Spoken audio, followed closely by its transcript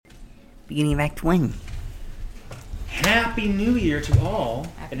beginning of Act 1. Happy New Year to all,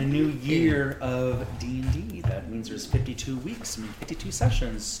 and a new year of D&D. That means there's 52 weeks, 52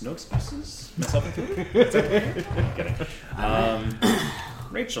 sessions. No excuses, myself included. That's okay. Kidding.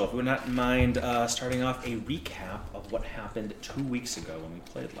 Rachel, if you would not mind starting off a recap of what happened 2 weeks ago when we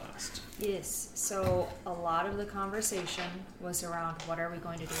played last. Yes, so a lot of the conversation was around what are we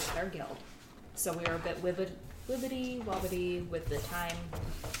going to do with our guild. So we were a bit wibbity-wobbity with the time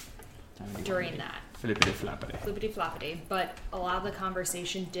during that. Flippity-floppity. But a lot of the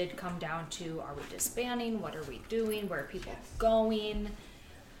conversation did come down to, are we disbanding? What are we doing? Where are people going?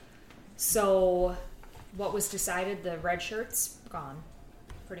 So what was decided, the red shirts, gone,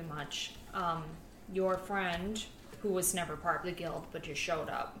 pretty much. Your friend, who was never part of the guild but just showed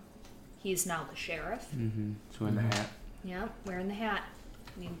up, he's now the sheriff. Mm-hmm. So in the hat. Yeah, wearing the hat.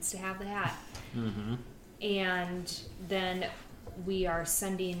 Needs to have the hat. Mm-hmm. And then we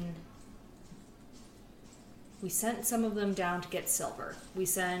sent some of them down to get silver. We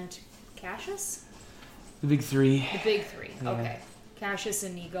sent Cassius? The big three. The big three, Yeah. okay. Cassius,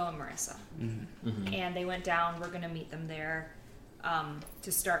 Inigo, and Marissa. Mm-hmm. Mm-hmm. And they went down. We're going to meet them there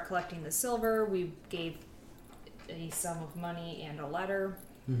to start collecting the silver. We gave a sum of money and a letter.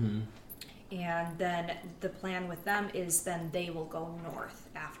 Mm-hmm. And then the plan with them is then they will go north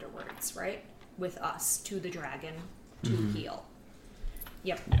afterwards, right? With us to the dragon to heal.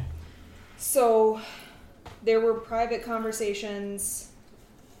 Yep. Yeah. So there were private conversations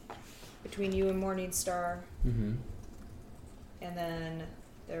between you and Morningstar. Mm-hmm. And then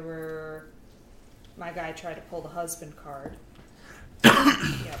there were... My guy tried to pull the husband card.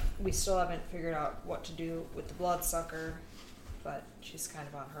 Yep. We still haven't figured out what to do with the bloodsucker, but she's kind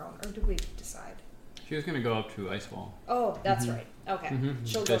of on her own. Or did we decide? She was going to go up to Icewall. Oh, that's right. Okay. Mm-hmm.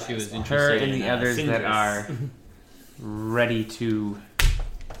 She'll go Because she was to Icewall. interested Her in and the others that Sindris. are ready to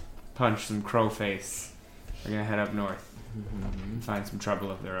punch some crowface are going to head up north and find some trouble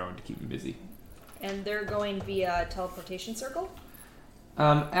of their own to keep them busy. And they're going via teleportation circle?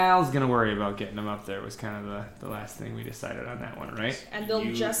 Al's going to worry about getting them up there was kind of the last thing we decided on that one, right? And they'll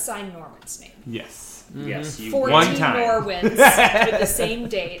You- just sign Norman's name. Yes. Yes, you 14 One time. Norwins with the same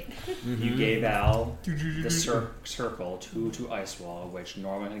date. You gave Al the circle to Icewall, which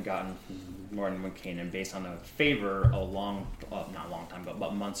Norman had gotten from Norman McCain, based on a favor not a long time ago,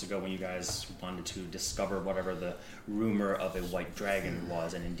 but months ago when you guys wanted to discover whatever the rumor of a white dragon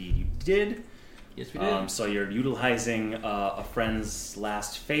was, and indeed you did. Yes, we did. So you're utilizing a friend's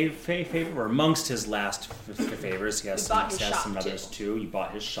last favor, or amongst his last favors. He has We some, bought his he has shop, some others too. too. You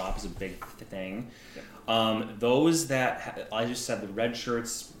bought his shop is a big thing. Those that I just said, the red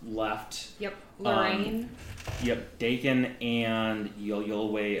shirts left. Yep. Lorraine. Yep, Dakin and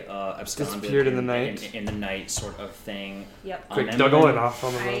Yolway absconded Disappeared in the night. In the night, sort of thing. Yep. Quick And Dougal then- and off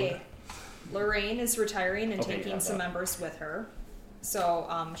on the road. Lorraine is retiring and Okay, taking yeah, some that. members with her.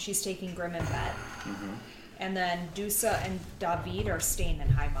 So she's taking Grim and Bet. Mhm. And then Dusa and David are staying in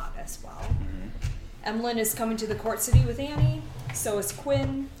Heimat as well. Mhm. Emlyn is coming to the court city with Annie. So is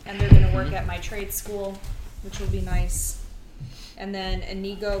Quinn. And they're going to work at my trade school, which will be nice. And then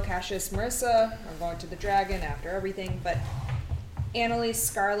Inigo, Cassius, Marissa are going to the dragon after everything. But Annalise,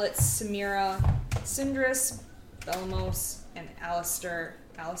 Scarlet, Samira, Sindris, Belmos, and Alistair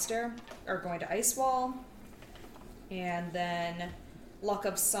are going to Icewall. And then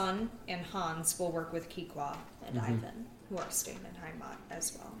Luckup's son and Hans will work with Kikwa and Ivan, who are staying in Heimat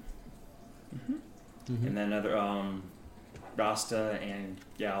as well. And then other Rasta and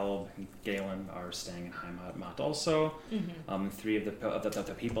Galb and Galen are staying in Heimat also. Three of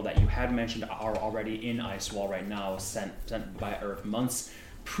the people that you had mentioned are already in Icewall right now, sent by Earth months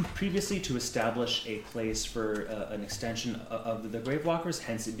previously to establish a place for an extension of the Gravewalkers,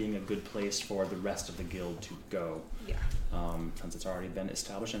 hence it being a good place for the rest of the guild to go. Yeah. Since it's already been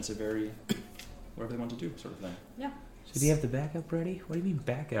established, and it's a very whatever they want to do sort of thing. Yeah. So do you have the backup ready? What do you mean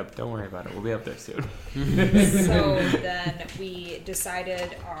backup? Don't worry about it. We'll be up there soon. So then we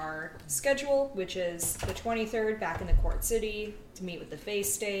decided our schedule, which is the 23rd back in the court city to meet with the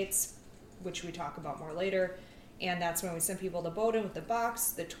Face States, which we talk about more later. And that's when we send people to Bowden with the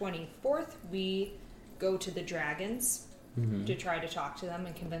box. The 24th, we go to the dragons to try to talk to them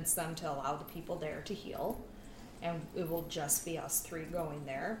and convince them to allow the people there to heal. And it will just be us three going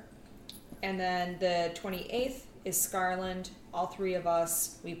there. And then the 28th is Scarland. All three of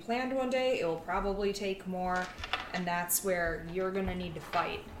us. We planned one day. It will probably take more. And that's where you're going to need to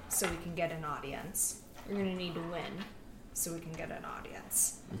fight so we can get an audience. You're going to need to win so we can get an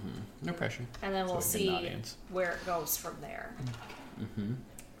audience. No pressure. And then we'll So we get an see audience. where it goes from there.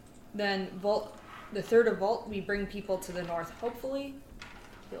 Then the third of Volt, we bring people to the north, hopefully.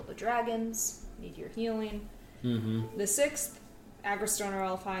 heal the dragons, need your healing. Mm-hmm. The 6th, Agrastone or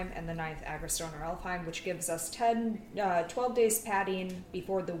Elfheim, and the 9th, Agrastone or Elfheim, which gives us 12 days padding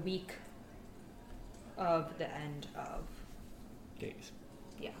before the week of the end of Days.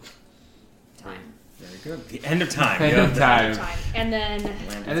 time. Very good. The end of time. End of time. And then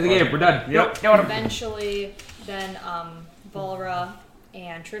End of the game. We're done. Yep. eventually, then Volra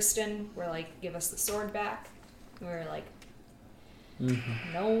and Tristan were like, give us the sword back. And we were like,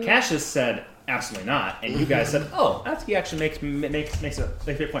 no. Cassius said, absolutely not. And you guys said, oh, that actually makes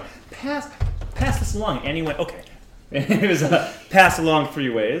a great point. Pass this along. And he went, okay. It was passed along 3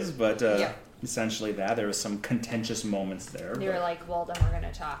 ways, but essentially that. There was some contentious moments there. They were like, well, then we're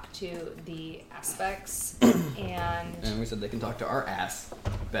going to talk to the aspects. And we said they can talk to our ass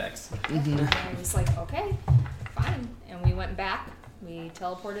backs. and I was like, okay, fine. And we went back. We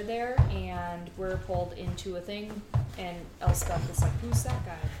teleported there, and we're pulled into a thing. And Elspeth was like, who's that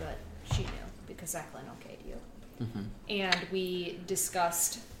guy? But she knew, because Zachlin okayed you. Mm-hmm. And we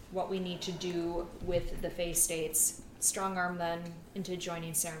discussed what we need to do with the Fae States. Strong arm them into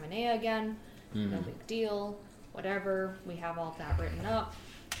joining Ceremoniea again. No big deal. Whatever. We have all that written up.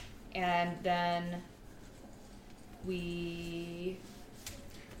 And then we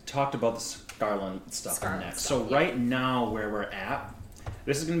talked about the Scarlet stuff Scarlet next. stuff, So right now, where we're at,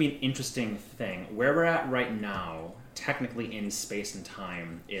 this is going to be an interesting thing. Where we're at right now, technically in space and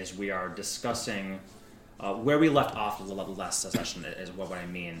time, is we are discussing where we left off the last session. Is what I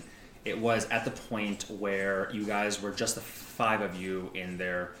mean. It was at the point where you guys were just the 5 of you in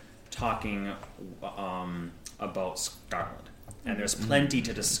there talking about Scarlet, and there's plenty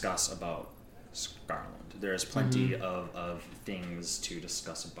to discuss about Scarlet. There's plenty of things to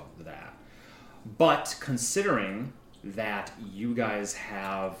discuss about that. But considering that you guys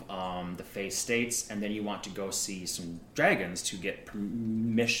have the Fae States, and then you want to go see some dragons to get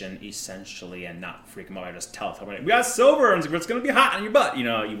permission, essentially, and not freak them out. I just tell them, we got silver, and it's going to be hot on your butt. You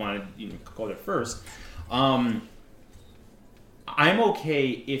want to go there first. I'm okay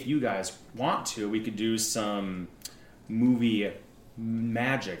if you guys want to. We could do some movie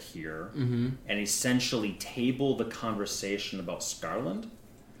magic here and essentially table the conversation about Scarland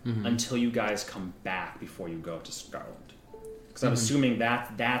until you guys come back before you go to Scarland. Because I'm assuming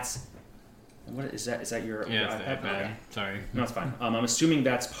that's what is that? Is that your iPad? Okay. Sorry. No, it's fine. I'm assuming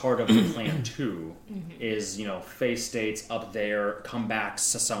that's part of the plan too. Is Fae States up there, come back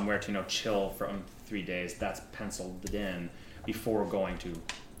somewhere to chill for 3 days. That's penciled in before going to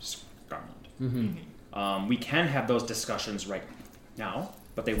Scarland. We can have those discussions right now,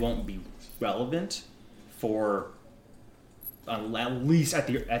 but they won't be relevant for at least at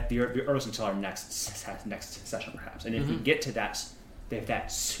the earliest until our next session, perhaps. And if we get to that, if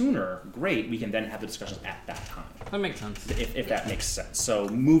that sooner, great. We can then have the discussions at that time. That makes sense. If that makes sense. So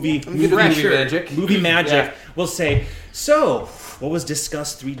movie magic. Yeah. We'll say, so what was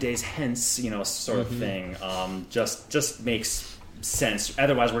discussed 3 days hence, sort of thing. Just makes sense.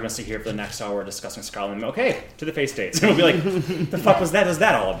 Otherwise, we're going to sit here for the next hour discussing Scarlet. Okay, to the Fae States. And we'll be like, the fuck was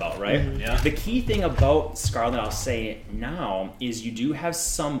that all about, right? Yeah. The key thing about Scarlet, I'll say now, is you do have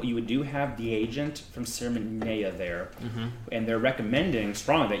the agent from Ceremoniea there, and they're recommending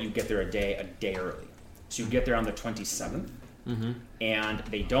strongly that you get there a day early. So you get there on the 27th, and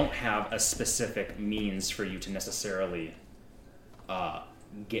they don't have a specific means for you to necessarily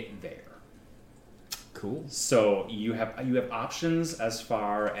get there. Cool. So you have options as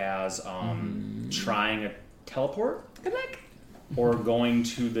far as trying a teleport, or going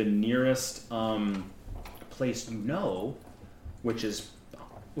to the nearest place which is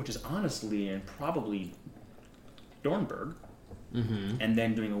honestly and probably Dornberg, and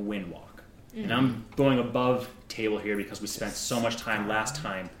then doing a wind walk. And I'm going above table here because we spent so much time last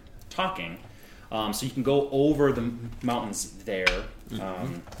time talking. So you can go over the mountains there.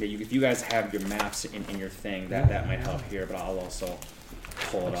 If you guys have your maps in your thing, that might help here. But I'll also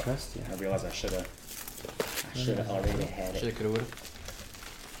pull it up. Trust you. I realize I should have already had it. Shoulda, coulda, woulda.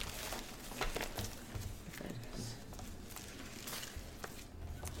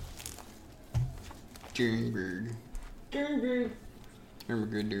 Durnberg. I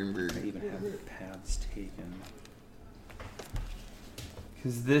even have paths taken.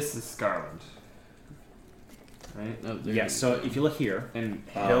 Because this is Scarland. Right? Oh, Yeah, so if you look here, And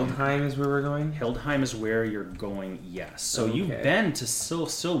Hildheim is where we're going? Hildheim is where you're going, yes. So Okay. you've been to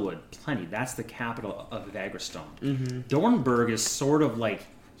Silwood plenty. That's the capital of Agrastone. Dornberg is sort of like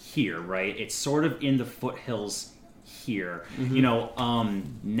here, right? It's sort of in the foothills here.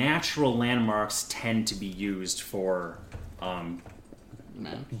 Natural landmarks tend to be used for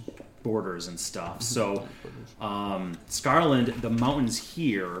borders and stuff. So, Scarland, the mountains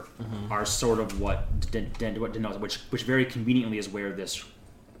here are sort of what denotes, which very conveniently is where this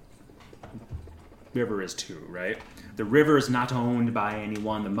river is too, right? The river is not owned by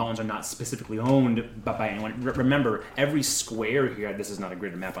anyone. The mountains are not specifically owned by anyone. Remember, every square here, this is not a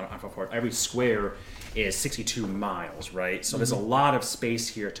gridded map on Alpha, every square is 62 miles, right? So there's a lot of space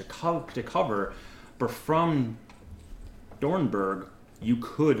here to cover. But from Dornberg, you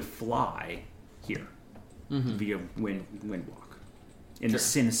could fly here via Windwalk. In the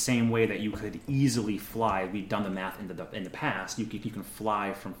same way that you could easily fly, we've done the math in the past. You can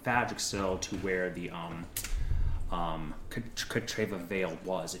fly from Fadrixil to where the Katreva Vale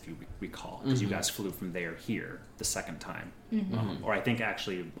was, if you recall, because you guys flew from there here the second time, or I think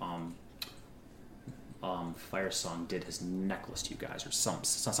actually Firesong did his necklace to you guys, or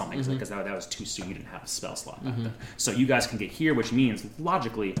something, because that was too soon. You didn't have a spell slot back then. So you guys can get here, which means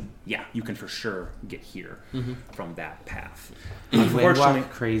logically, yeah, you can for sure get here from that path. Windwalk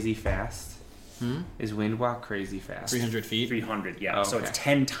crazy fast. Is Windwalk crazy fast? 300 feet. 300, yeah. Oh, So okay. it's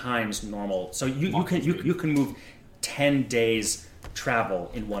 10 times normal. So you can move 10 days travel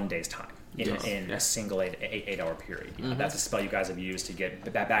in 1 day's time. In a single 8-hour period. That's a spell you guys have used to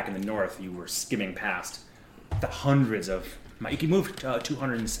get back in the north. You were skimming past the hundreds of. You can move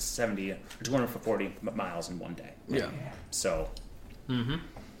 270 or 240 miles in 1 day. Yeah. So,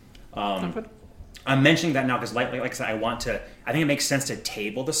 I'm mentioning that now because, like I said, I think it makes sense to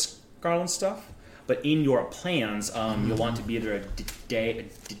table the Scarlet stuff. But in your plans, you'll want to be there a day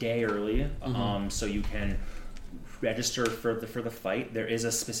early, so you can register for the fight. There is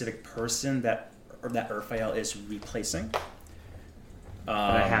a specific person that Urfael is replacing. But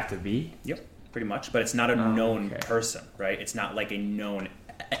I have to be? Yep, pretty much. But it's not a known person, right? It's not like a known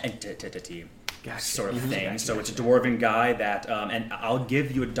entity sort of thing. So it's a dwarven guy that, and I'll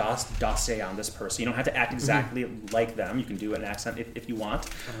give you a dossier on this person. You don't have to act exactly like them. You can do an accent if you want.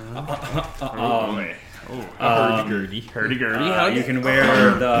 Hurdy-gurdy. You can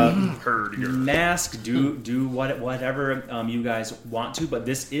wear the mask, do whatever you guys want to, but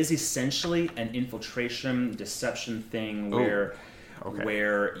this is essentially an infiltration deception thing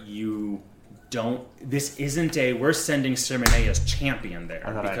where you don't. This isn't we're sending Sermonea's champion there.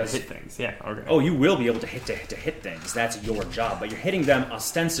 I thought because I hit things. Yeah. Okay. Oh, you will be able to hit things. That's your job, but you're hitting them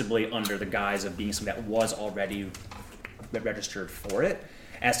ostensibly under the guise of being something that was already registered for it,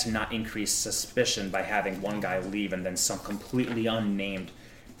 as to not increase suspicion by having one guy leave and then some completely unnamed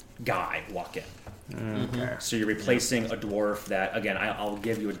guy walk in. Okay. So you're replacing a dwarf that, again, I'll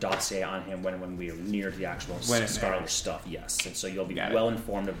give you a dossier on him when we are near the actual Scarlet stuff, yes. And so you'll be well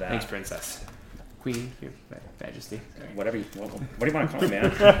informed of that. Thanks, Princess. Queen, Your Majesty. What do you want to call me,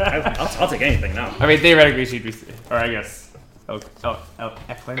 man? I'll take anything now. I mean, theoretically, she'd be, or I guess,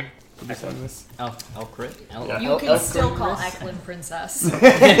 Eklund would be saying this. Elcrit. You can still call Eklund Princess. He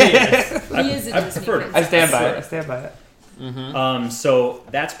is a Disney princess. I stand by it. So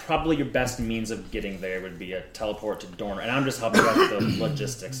that's probably your best means of getting there would be a teleport to Dorner. And I'm just helping out the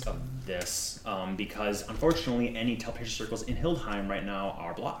logistics of this because, unfortunately, any teleportation circles in Hildheim right now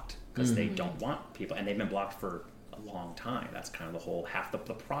are blocked because they don't want people. And they've been blocked for a long time. That's kind of the whole half the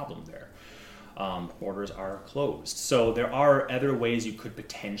problem there. Borders are closed. So there are other ways you could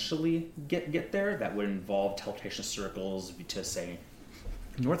potentially get there that would involve teleportation circles to, say,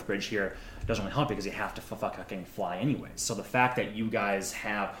 Northbridge here doesn't really help because you have to fucking fly anyway. So the fact that you guys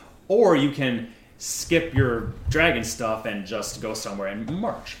have, or you can skip your dragon stuff and just go somewhere and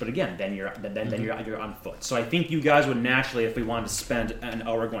march. But again, then you're on foot. So I think you guys would naturally, if we wanted to spend an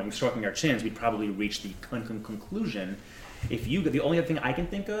hour stroking our chins, we'd probably reach the conclusion. If you, the only other thing I can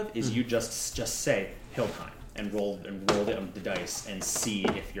think of is you just say Hildheim and roll the dice and see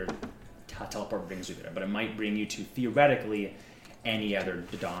if your teleport brings you there. But it might bring you to theoretically any other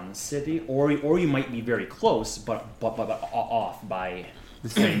Dawn city, or you might be very close, but off by the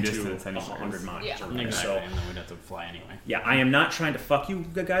same distance, 100 miles. Yeah. Or whatever. Exactly, So and then we'd have to fly anyway. yeah, I am not trying to fuck you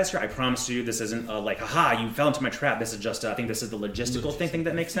guys here. I promise you, this isn't like, haha, you fell into my trap. This is just, I think this is the logistical thing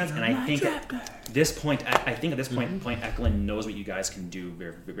that makes sense. And I think at this point, Eklund knows what you guys can do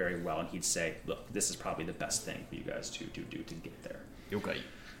very, very well, and he'd say, look, this is probably the best thing for you guys to do to get there. Okay.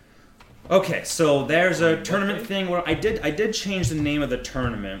 Okay, so there's a tournament thing where I did change the name of the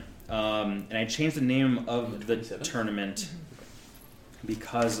tournament, and I changed the name of the tournament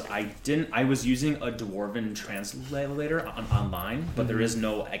because I was using a Dwarven translator online, but there is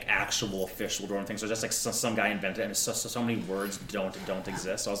no actual official Dwarven thing. So just like some guy invented it, and so many words don't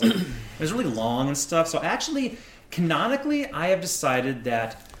exist. So I was like, it was really long and stuff. So actually, canonically, I have decided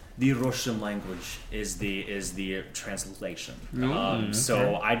that the Russian language is the translation. So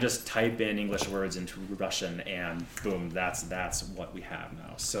okay. I just type in English words into Russian, and boom, that's what we have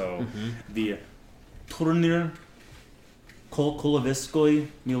now. So the Turnir Koloviskoy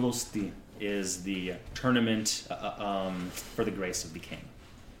Milosti is the tournament for the grace of the king.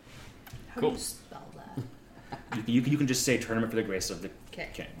 How do you spell that? You can just say tournament for the grace of the Okay.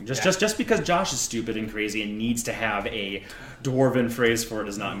 king. Just because Josh is stupid and crazy and needs to have a dwarven phrase for it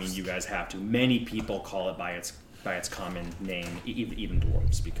does not mean you guys have to. Many people call it by its common name, even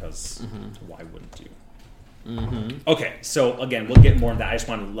dwarves, because why wouldn't you? Okay, so again, we'll get more into that. I just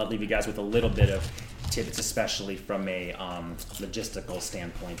wanted to leave you guys with a little bit of tidbits, especially from a logistical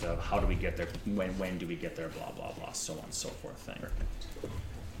standpoint of how do we get there, when do we get there, blah, blah, blah, so on and so forth thing.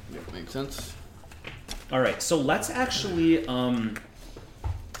 That makes sense. All right, so let's actually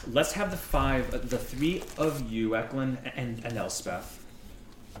let's have the three of you, Eklund and Elspeth.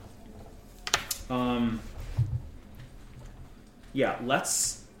 Yeah,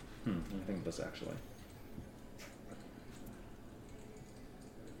 let's. Let me think of this actually.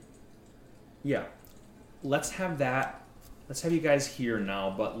 Yeah, let's have that. Let's have you guys here now,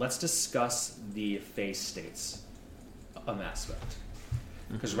 but let's discuss the phase states aspect.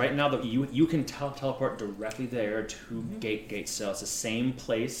 Because right now, you can teleport directly there to Gate Cell. It's the same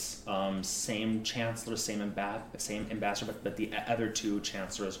place, same chancellor, same ambassador, but the other two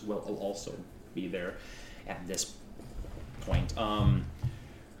chancellors will also be there at this point.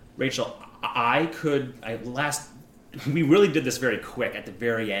 Rachel, we really did this very quick at the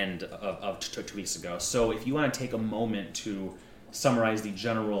very end of 2 weeks ago. So if you want to take a moment to summarize the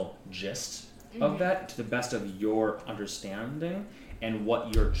general gist of that to the best of your understanding, and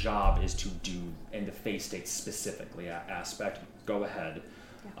what your job is to do in the phase state specifically aspect, go ahead.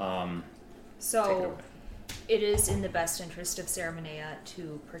 Yeah. Take it away. It is in the best interest of Ceremonia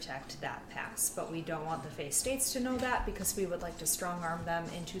to protect that pass, but we don't want the phase states to know that because we would like to strong arm them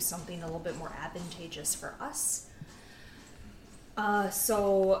into something a little bit more advantageous for us. We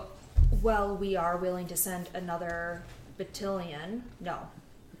are willing to send another battalion.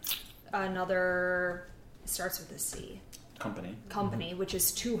 Another starts with a C. Company, which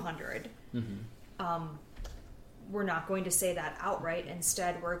is 200. We're not going to say that outright.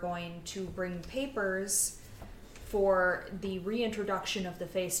 Instead, we're going to bring papers for the reintroduction of the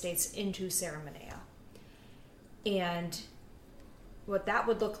phase states into Ceremonia. And what that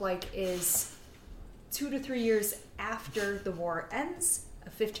would look like is 2 to 3 years after the war ends, a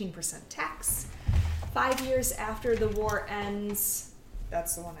 15% tax. 5 years after the war ends,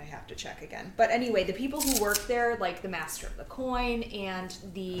 that's the one I have to check again. But anyway, the people who work there, like the master of the coin and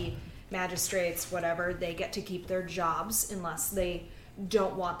the magistrates, whatever, they get to keep their jobs unless they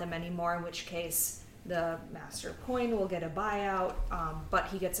don't want them anymore, in which case the master of coin will get a buyout, but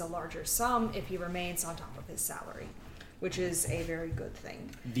he gets a larger sum if he remains on top of his salary, which is a very good thing.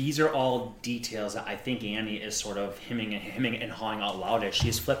 These are all details that I think Annie is sort of hemming and hawing out loud as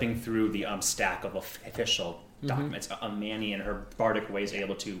she's flipping through the stack of official documents. Manny, in her bardic way, is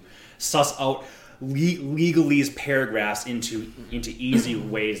able to suss out legalese paragraphs into easy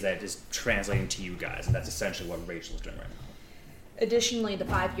ways that is translating to you guys, and that's essentially what Rachel's doing right now. Additionally, the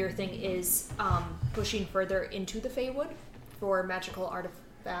 5-year thing is pushing further into the Feywood for magical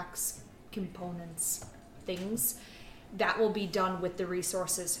artifacts, components, things. That will be done with the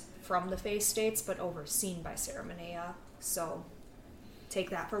resources from the phase states, but overseen by Ceremonia. So take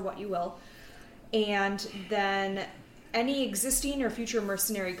that for what you will. And then any existing or future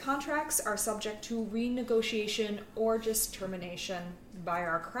mercenary contracts are subject to renegotiation or just termination by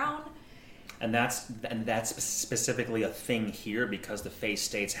our crown. And that's specifically a thing here because the phase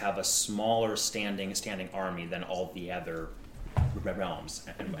states have a smaller standing army than all the other realms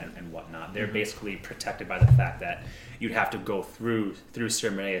and whatnot. They're basically protected by the fact that you'd have to go through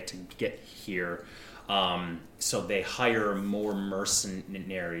Ceremonia to get here. So they hire more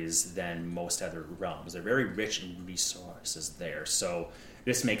mercenaries than most other realms. They're very rich in resources there. So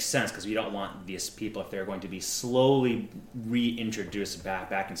this makes sense because we don't want these people, if they're going to be slowly reintroduced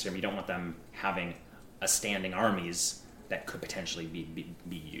back in Ceremonia, you don't want them having a standing armies that could potentially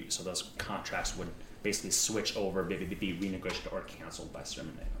be used. So those contracts would basically switch over, be renegotiated or canceled by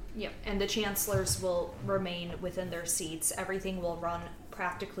Ceremonia. Yep, and the chancellors will remain within their seats. Everything will run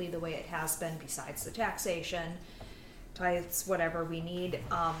practically the way it has been, besides the taxation, tithes, whatever we need.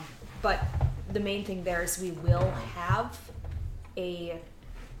 But the main thing there is we will have a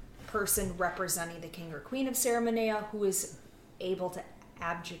person representing the king or queen of Ceremonia who is able to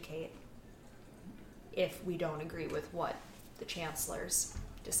abdicate if we don't agree with what the chancellors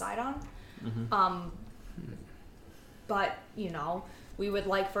decide on. But, We would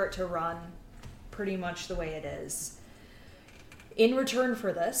like for it to run pretty much the way it is. In return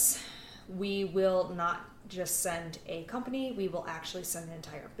for this, we will not just send a company, we will actually send an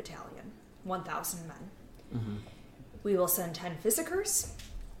entire battalion, 1,000 men. Mm-hmm. We will send 10 Physicers.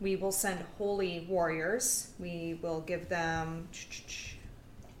 We will send holy warriors. We will give them...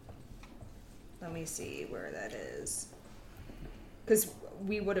 Let me see where that is. Because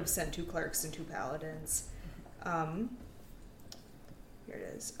we would have sent 2 clerics and 2 paladins. Here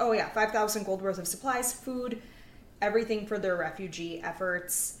it is. Oh yeah, 5,000 gold worth of supplies, food, everything for their refugee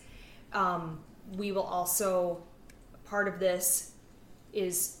efforts. We will also, part of this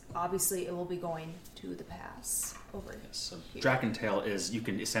is obviously it will be going to the pass over So here. Drakentail is, you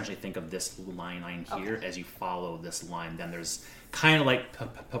can essentially think of this line here Okay. as you follow this line. Then there's kind of like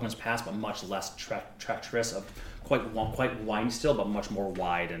Pilgrim's Pass, but much less treacherous, of quite windy still, but much more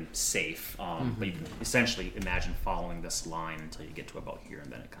wide and safe. But you can essentially imagine following this line until you get to about here, and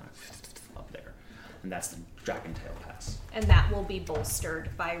then it kind of up there. And that's the Drakentail Pass. And that will be bolstered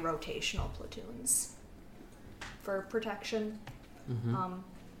by rotational platoons for protection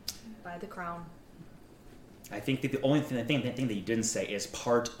by the crown. I think that the only thing, that you didn't say is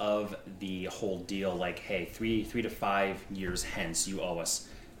part of the whole deal. Like, hey, 3 to 5 years hence, you owe us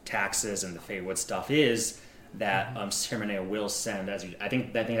taxes and the Feywood stuff. Is that Ceremony will send, as you, I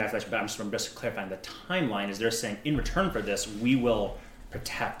think that's, but I'm just clarifying the timeline. Is they're saying in return for this, we will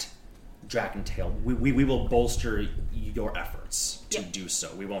protect Drakentail. We will bolster your efforts to do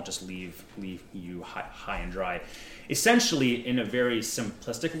so. We won't just leave you high and dry. Essentially, in a very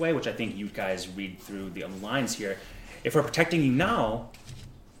simplistic way, which I think you guys read through the lines here, if we're protecting you now,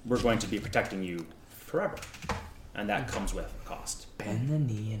 we're going to be protecting you forever. And that comes with a cost. Bend the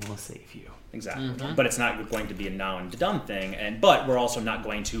knee and we'll save you. Exactly. But it's not going to be a now and done thing. But we're also not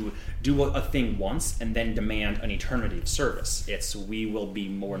going to do a thing once and then demand an eternity of service. We will be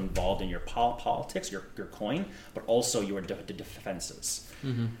more involved in your politics, your coin, but also your defenses.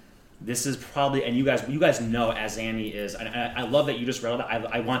 This is probably, and you guys know, as Annie is, and I love that you just read it.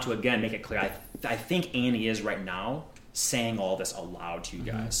 I want to again make it clear. I think Annie is right now saying all this aloud to you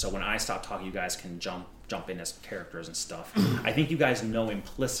guys. So when I stop talking, you guys can jump in as characters and stuff. I think you guys know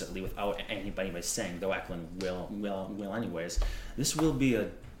implicitly, without anybody saying, though Eklund will anyways, this will be a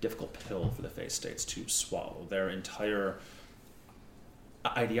difficult pill for the Fae States to swallow. Their entire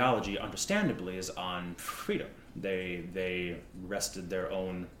ideology, understandably, is on freedom. They wrested their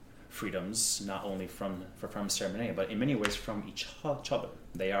own freedoms, not only from Ceremony, but in many ways from each other.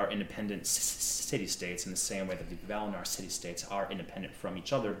 They are independent city-states in the same way that the Valinor city-states are independent from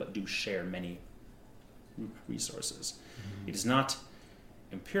each other, but do share many resources. It is not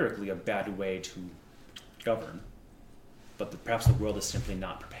empirically a bad way to govern, but perhaps the world is simply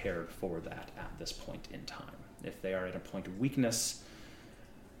not prepared for that at this point in time. If they are at a point of weakness,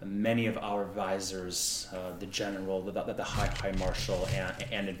 many of our advisors, the general, the high marshal,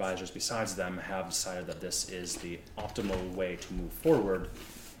 and advisors besides them have decided that this is the optimal way to move forward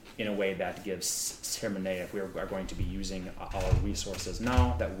in a way that gives Ceremony, if we are going to be using our resources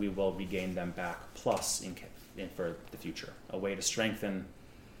now, that we will regain them back, plus in for the future. A way to strengthen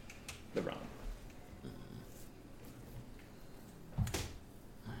the realm.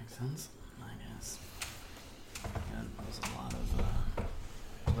 Makes sense, I guess. That was a lot of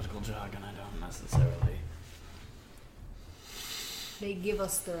political jargon I don't necessarily... They give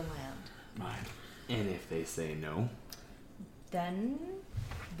us their land. Right. And if they say no? Then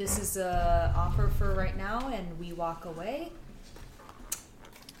this is a offer for right now, and we walk away,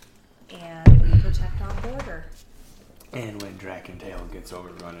 and we protect our border. And when Drakentail gets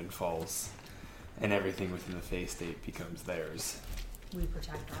overrun and falls, and everything within the Fae State becomes theirs, We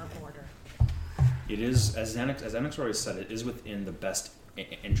protect our border. It is, as Annex already said, it is within the best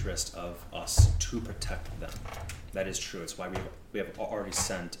interest of us to protect them. That is true. It's why we have already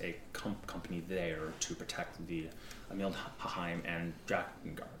sent a company there to protect the Amildheim and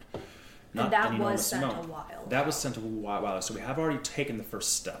Drakengard. And that was sent a while That ago. was sent a while. So we have already taken the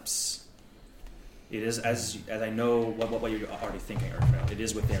first steps. It is, as I know what you're already thinking, Earthvale, it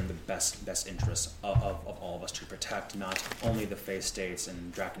is within the best interest of all of us to protect not only the Fae States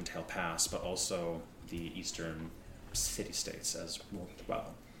and Drakentail Pass, but also the eastern city-states as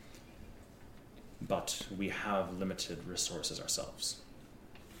well. But we have limited resources ourselves.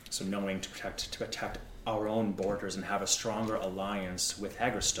 So knowing to protect our own borders and have a stronger alliance with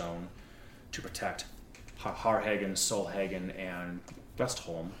Hagerstone to protect Harhagen, Solhagen, and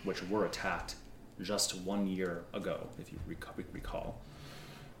Westholm, which were attacked just 1 year ago, if you recall,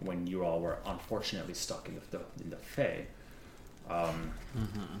 when you all were unfortunately stuck in the Fae.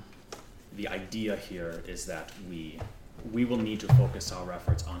 The idea here is that we we will need to focus our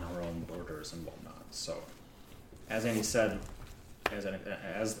efforts on our own borders and whatnot. So, as Annie said,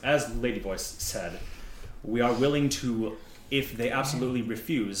 as Lady Voice said, we are willing to, if they absolutely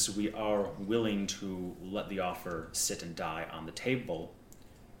refuse, we are willing to let the offer sit and die on the table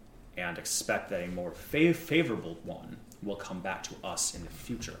and expect that a more favorable one will come back to us in the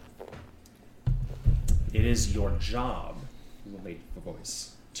future. It is your job, Lady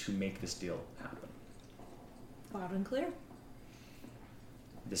Voice, to make this deal happen. Loud and clear.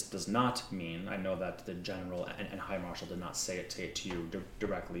 This does not mean, I know that the General and High Marshal did not say it to you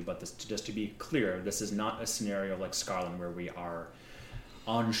directly, but this, just to be clear, this is not a scenario like Scarlin where we are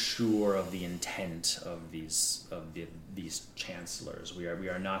unsure of the intent of these chancellors. We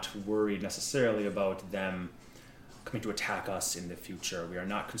are not worried necessarily about them coming to attack us in the future. We are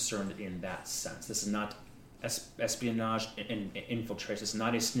not concerned in that sense. This is not espionage and infiltration. It's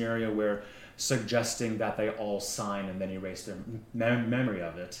not a scenario where suggesting that they all sign and then erase their memory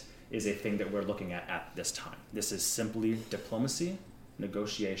of it is a thing that we're looking at this time. This is simply diplomacy,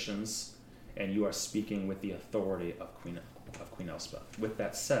 negotiations, and you are speaking with the authority of Queen Elspeth. With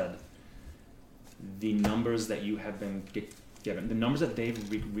that said, the numbers that you have been given, the numbers that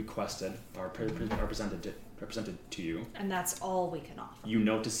they've requested are presented to you. And that's all we can offer. You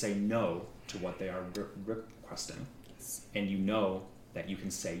know to say no to what they are requesting. Yes. And you know that you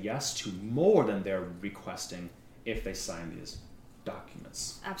can say yes to more than they're requesting if they sign these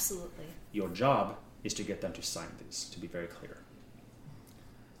documents. Absolutely. Your job is to get them to sign these, to be very clear.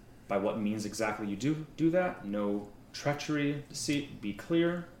 By what means exactly you do that, no treachery, deceit, be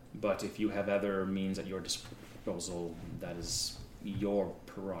clear, but if you have other means at your disposal, that is your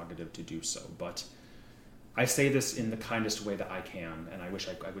prerogative to do so. But I say this in the kindest way that I can, and I wish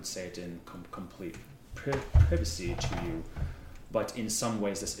I would say it in complete privacy to you, but in some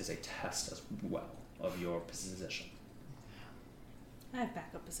ways this is a test as well of your position. I have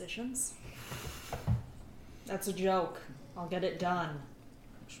backup positions. That's a joke. I'll get it done.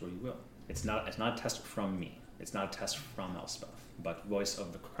 I'm sure you will. It's not a test from me. It's not a test from Elspeth. But voice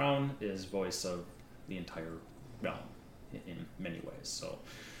of the crown is voice of the entire realm in many ways. So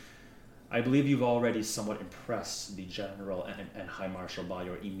I believe you've already somewhat impressed the General and High Marshal by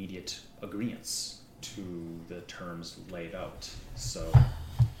your immediate agreeance to the terms laid out. So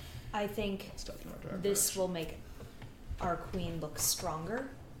I think this will make our queen look stronger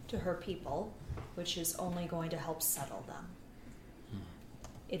to her people, which is only going to help settle them.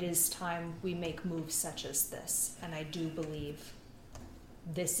 It is time we make moves such as this, and I do believe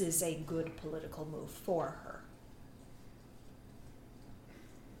this is a good political move for her.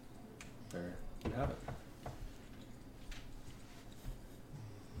 There you have it.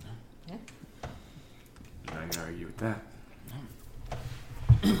 Yeah. I'm not gonna argue with that.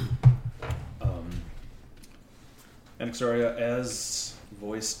 And Xaria, as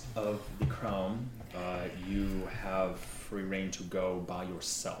voice of the crown, you have free reign to go by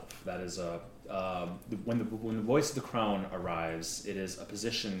yourself. That is when the voice of the crown arrives, it is a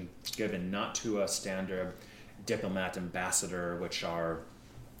position given not to a standard diplomat, ambassador, which are,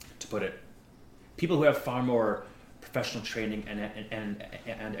 to put it, people who have far more professional training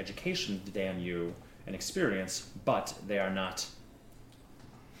and education than you and experience, but they are not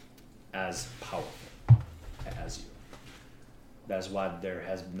as powerful as you. That is why there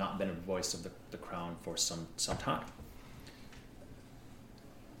has not been a voice of the crown for some time.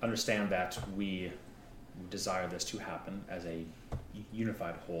 Understand that we desire this to happen as a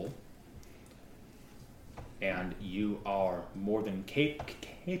unified whole, and you are more than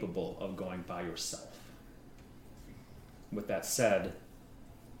capable of going by yourself. With that said,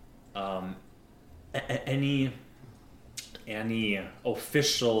 any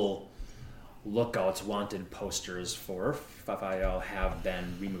official lookouts wanted posters for Fafael have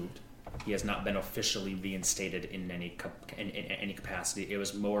been removed. He has not been officially reinstated in any capacity. It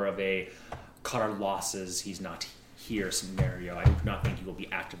was more of a cut our losses, he's not here scenario. I do not think he will be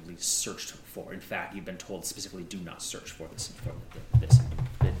actively searched for. In fact, you've been told specifically do not search for this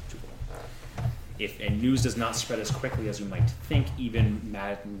individual. If news does not spread as quickly as you might think, even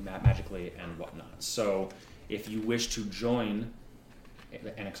magically and whatnot. So if you wish to join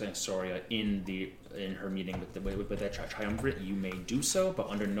Anaxagoras in her meeting with the triumvirate, you may do so, but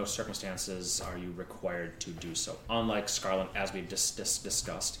under no circumstances are you required to do so. Unlike Scarlet, as we've discussed,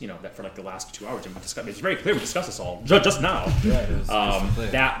 that for like the last 2 hours, and it's very clear we discussed this all just now. Yeah, it is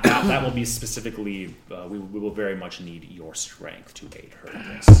that will be specifically. We will very much need your strength to aid her in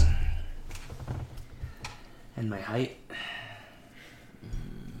this. And my height.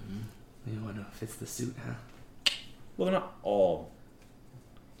 You want to fits the suit, huh? Well,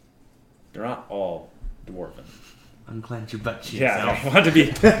 they're not all dwarven. Unclench your butt cheeks. Yeah, I want to be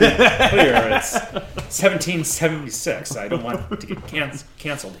clear. It's 1776. I don't want to get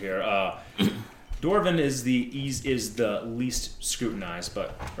canceled here. Dwarven is the least scrutinized,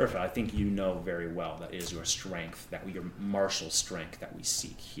 but Urfa, I think you know very well that is your strength, your martial strength that we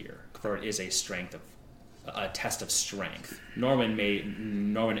seek here. For it is a test of strength. Norman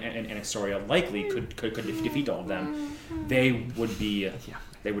and Exoria likely could defeat all of them. They would be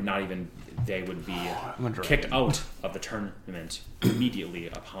kicked out of the tournament immediately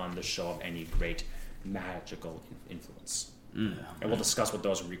upon the show of any great magical influence. And we'll discuss what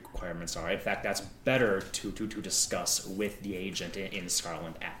those requirements are. In fact, that's better to discuss with the agent in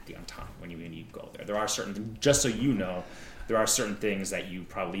Scarland at the time when you go there. There are certain, just so you know, there are certain things that you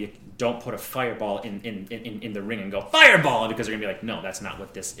probably don't put a fireball in the ring and go fireball, because they're gonna be like, no, that's not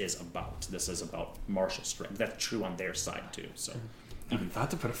what this is about. This is about martial strength. That's true on their side too. So I even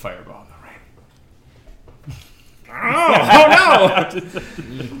thought to put a fireball in the ring. Oh no!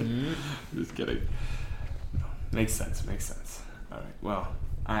 Just kidding. Makes sense. All right. Well,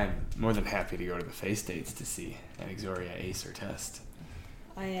 I'm more than happy to go to the Face States to see an Exoria ace or test.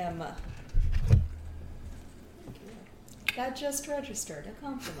 I am. That just registered a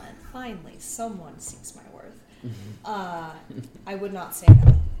compliment. Finally, someone sees my worth. I would not say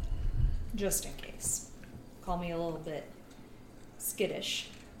no, just in case. Call me a little bit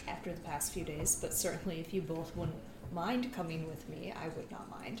skittish after the past few days, but certainly if you both wouldn't mind coming with me, I would not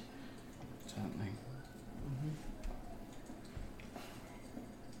mind. Certainly.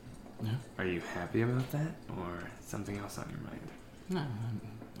 Yeah. Are you happy about that, or something else on your mind? No,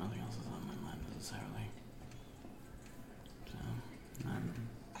 nothing else is on my mind necessarily. So,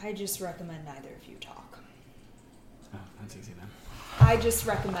 I just recommend neither of you talk. oh, that's easy then. I just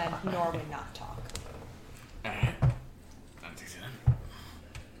recommend Norway not talk. Alright. That's easy then.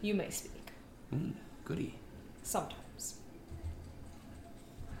 You may speak. Goody. Sometimes.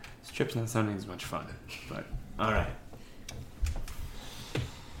 This trip's not sounding as much fun, but alright.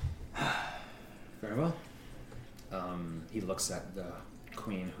 Very well. He looks at the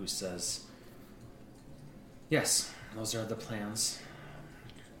queen, who says, yes, those are the plans.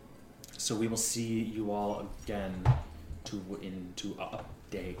 So we will see you all again to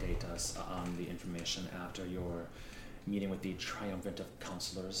update us on the information after your meeting with the triumvirate of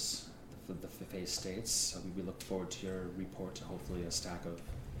counselors, the Face States. We look forward to your report, to hopefully a stack of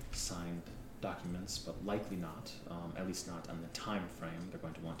signed documents, but likely not, at least not on the time frame. They're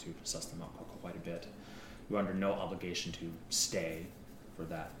going to want to suss them out quite a bit. You're under no obligation to stay for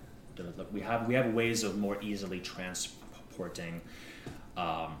that. We have ways of more easily transporting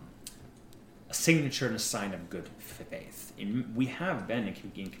a signature and a sign of good faith. We have been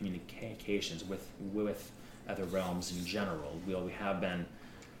in communications with other realms in general. We have been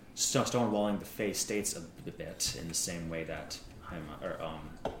stonewalling the Face States a bit in the same way that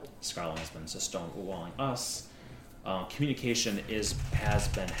Scarland has been stonewalling us. Communication has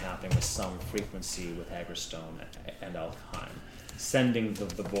been happening with some frequency with Agrestone and Alkheim. Sending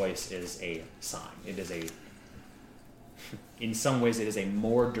the voice is a sign. It is in some ways, it is a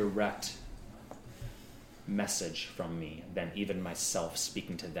more direct message from me than even myself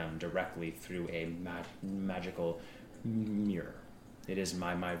speaking to them directly through a magical mirror. It is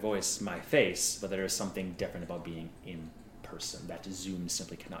my voice, my face, but there is something different about being in person that Zoom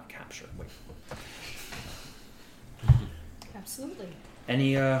simply cannot capture. Wait. Absolutely.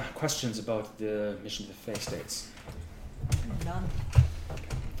 Any questions about the mission to the Face States?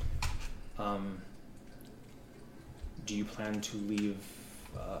 None. Do you plan to leave?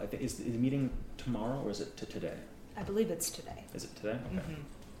 Is the meeting tomorrow, or is it today? I believe it's today. Is it today? Okay. Mm-hmm.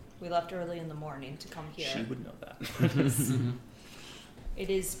 We left early in the morning to come here. She would know that. It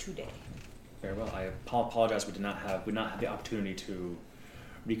is today. Very well. I apologize. We did not have the opportunity to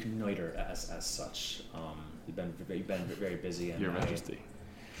reconnoiter as such. You've been very busy, and Your Majesty.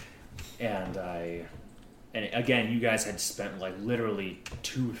 And again, you guys had spent like literally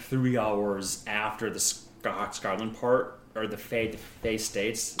 2-3 hours after the Scarland part, or the Face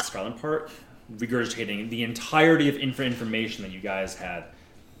States, the Scarland part, regurgitating the entirety of information that you guys had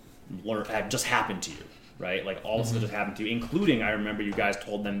learned had just happened to you. Right? Like all of this just happened to you, including, I remember you guys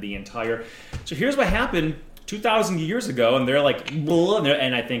told them the entire, so here's what happened 2,000 years ago, and they're like,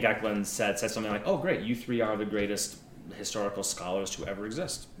 and I think Eklund said something like, oh great, you three are the greatest historical scholars to ever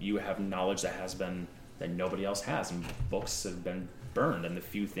exist. You have knowledge that nobody else has, and books have been burned, and the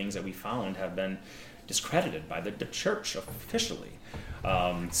few things that we found have been discredited by the church officially.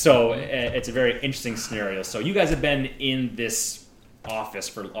 So it's a very interesting scenario. So you guys have been in this office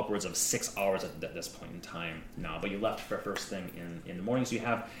for upwards of 6 hours at this point in time now, but you left for first thing in the morning, so you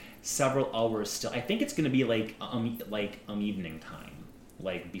have several hours still. I think it's going to be like evening time,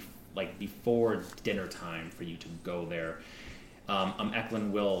 like before dinner time for you to go there.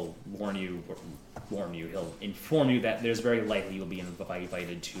 Eklund will warn you. He'll inform you that there's very likely you'll be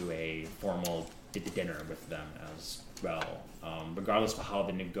invited to a formal dinner with them as well. Regardless of how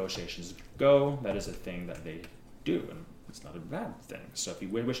the negotiations go, that is a thing that they do, and it's not a bad thing. So if you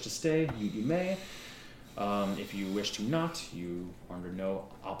wish to stay, you may. If you wish to not, you are under no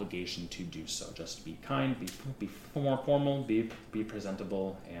obligation to do so. Just be kind, be more formal, be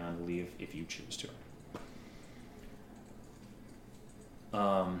presentable, and leave if you choose to.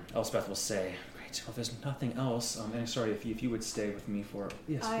 Elspeth will say, "Great. Well, there's nothing else. And sorry if you would stay with me for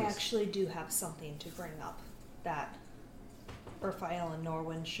yes, I please." actually do have something to bring up that Raphael and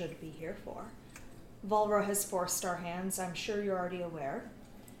Norwin should be here for. Volra has forced our hands. I'm sure you're already aware.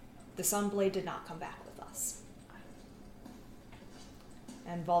 The Sunblade did not come back with us.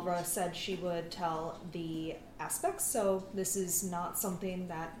 And Volra said she would tell the aspects, so this is not something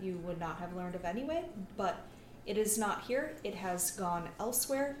that you would not have learned of anyway, but it is not here. It has gone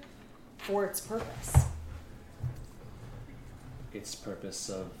elsewhere for its purpose. Its purpose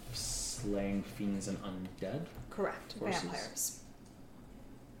of slaying fiends and undead? Correct. Forces.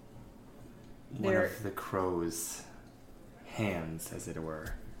 Vampires. One of the crow's hands, as it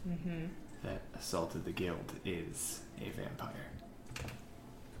were, that assaulted the guild is a vampire.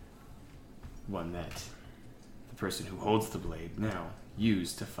 One that the person who holds the blade now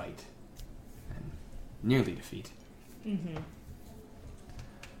used to fight and nearly defeat.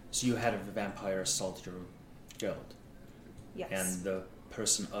 So you had a vampire assault your guild? Yes. And the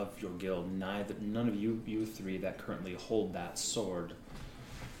person of your guild, none of you three that currently hold that sword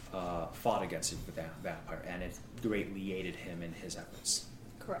fought against the vampire, and it greatly aided him in his efforts.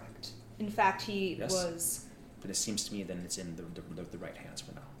 Correct. In fact, he was... But it seems to me then it's in the right hands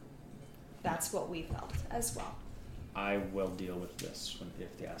for now. That's what we felt as well. I will deal with this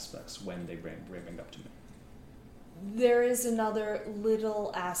if the aspects when they bring up to me. There is another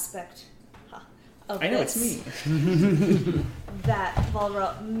little aspect of I know, this it's me. that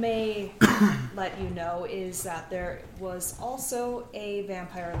Volra may let you know is that there was also a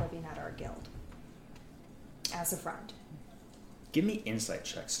vampire living at our guild as a friend. Give me insight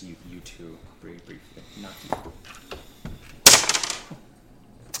checks, you two, briefly. Not you.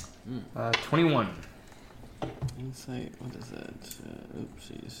 21. Insight, what is that?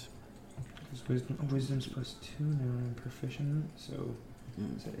 Oopsies. Wisdom's plus 2, now I'm proficient, so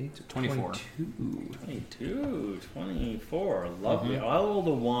is that 8? 24. 24. Lovely. Mm-hmm. I'll roll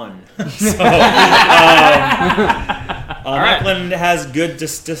the 1. So, Eklund has good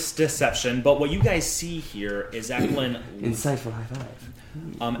deception, but what you guys see here is Eklund... Insightful high five.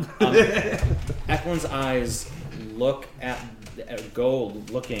 Eklund's eyes looking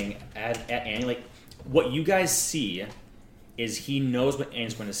at Annie. Like, what you guys see is he knows what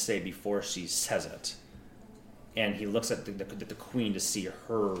Annie's going to say before she says it. And he looks at the queen to see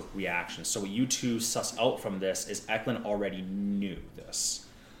her reaction. So what you two suss out from this is Eklund already knew this.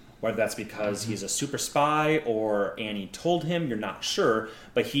 Whether that's because he's a super spy or Annie told him, you're not sure.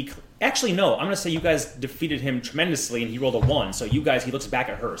 But actually, no, I'm going to say you guys defeated him tremendously and he rolled a 1. So he looks back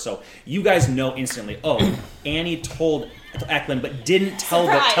at her. So you guys know instantly, Annie told Eklund, but didn't tell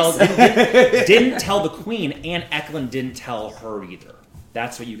didn't tell the queen, and Eklund didn't tell her either.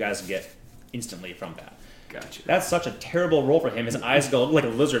 That's what you guys get instantly from that. Gotcha. That's such a terrible roll for him. His eyes go like a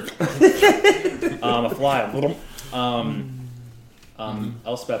lizard. A fly.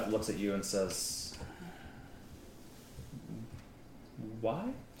 Elspeth looks at you and says,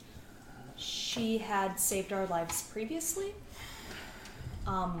 "Why?" She had saved our lives previously.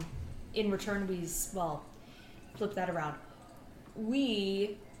 In return, flip that around.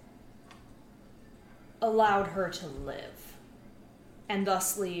 We allowed her to live, and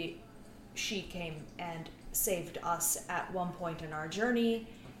thusly she came and saved us at one point in our journey,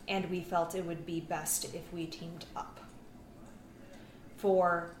 and we felt it would be best if we teamed up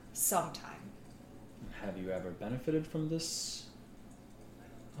for some time. Have you ever benefited from this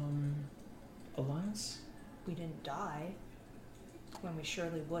alliance? We didn't die when we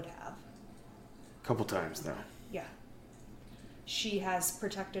surely would have. Couple times, though. Yeah. She has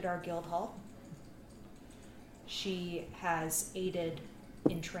protected our guild hall. She has aided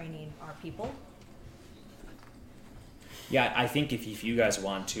in training our people. Yeah, I think if you guys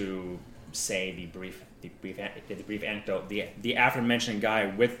want to say the brief anecdote, the aforementioned guy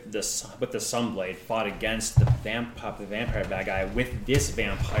with the Sunblade fought against the vampire bad guy with this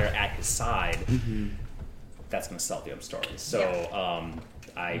vampire at his side. That's going to sell the story. So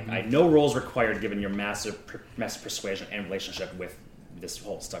I no roles required given your massive persuasion and relationship with this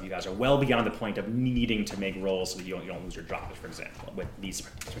whole stuff. You guys are well beyond the point of needing to make rolls so that you don't lose your jobs, for example, with these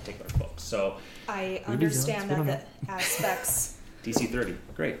particular folks. So I understand that the aspects... DC 30.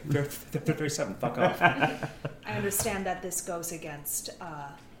 Great. 37. Fuck off. I understand that this goes against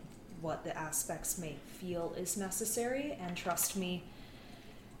what the aspects may feel is necessary, and trust me,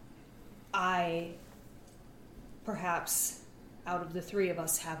 I, perhaps, out of the three of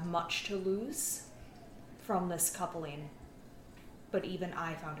us, have much to lose from this coupling, but even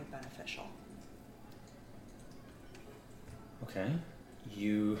I found it beneficial. Okay.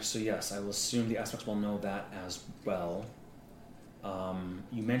 So yes, I will assume the aspects will know that as well.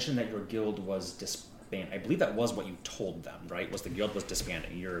 You mentioned that your guild was disbanded. I believe that was what you told them, right? Was the guild was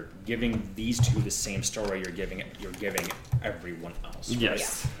disbanding. You're giving these two the same story you're giving everyone else. Right?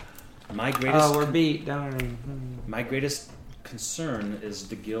 Yes. My greatest we're beat. Darn. My greatest concern is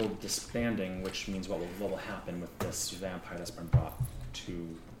the guild disbanding, which means what will happen with this vampire that's been brought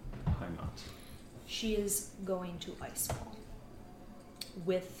to Heimat. She is going to Icewall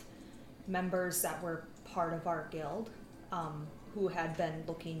with members that were part of our guild, who had been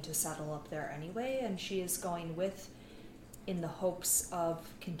looking to settle up there anyway, and she is going with in the hopes of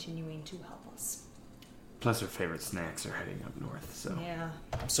continuing to help us. Plus her favorite snacks are heading up north, so... Yeah.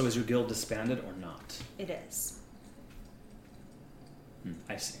 So is your guild disbanded or not? It is.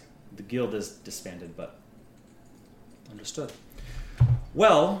 I see. The guild is disbanded, but... Understood.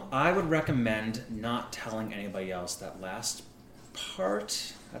 Well, I would recommend not telling anybody else that last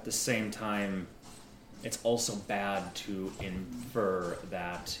part. At the same time, it's also bad to infer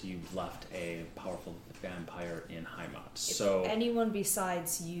that you've left a powerful vampire in Heimat. So if anyone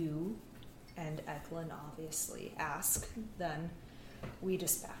besides you and Eklund obviously ask, then we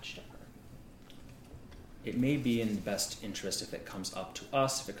dispatched her. it may be in the best interest if it comes up to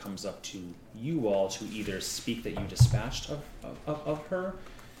us, if it comes up to you all, to either speak that you dispatched of her,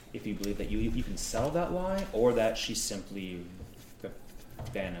 if you believe that you can sell that lie, or that she simply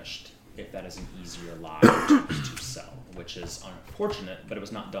vanished, if that is an easier lie to sell, which is unfortunate, but it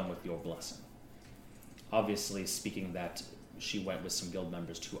was not done with your blessing. Obviously, speaking that she went with some guild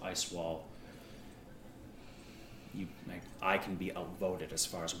members to Icewall, I can be outvoted as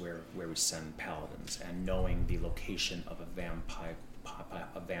far as where we send paladins, and knowing the location of a vampire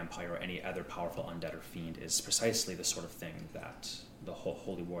or any other powerful undead or fiend is precisely the sort of thing that the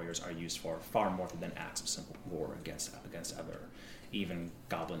holy warriors are used for, far more than acts of simple war against other, even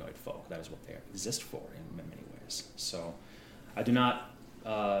goblinoid folk. That is what they exist for in many ways. So I do not.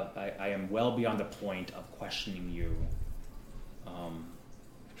 I am well beyond the point of questioning you.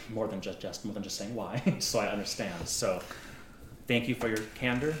 More than just saying why, so I understand. So, thank you for your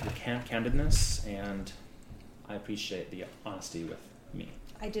candor, your candidness, and I appreciate the honesty with me.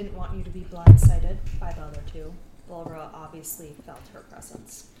 I didn't want you to be blindsided by the other two. Laura obviously felt her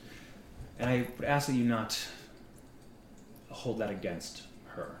presence. And I would ask that you not hold that against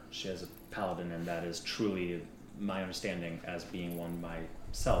her. She is a paladin, and that is truly my understanding as being one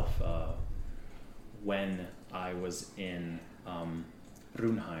myself. When I was in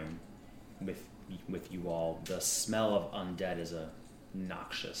Runheim with you all, the smell of undead is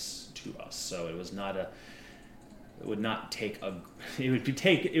noxious to us. So it was not it would not take I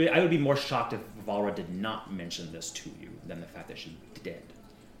would be more shocked if Valra did not mention this to you than the fact that she did.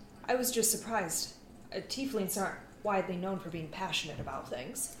 I was just surprised. Tieflings aren't widely known for being passionate about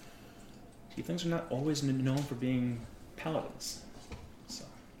things. Tieflings are not always known for being paladins. So.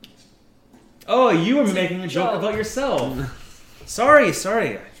 Oh, you were making a joke about yourself. Sorry.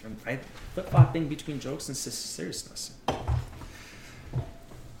 I flip-flopping between jokes and seriousness.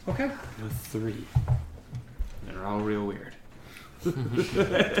 Okay. With 3. They're all real weird. You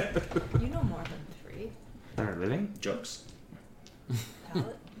know more than 3. Are living? Jokes.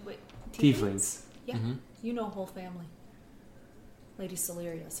 Wait, Tieflings. Yeah, You know whole family. Lady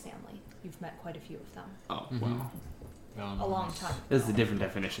Celeria's family. You've met quite a few of them. Oh, wow. A long time ago. This is a different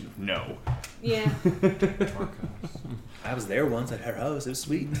definition of no. Yeah. I was there once at her house. It was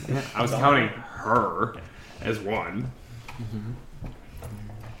sweet. Yeah, I was counting her as one.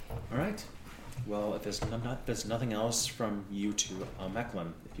 All right. Well, if there's nothing else from you to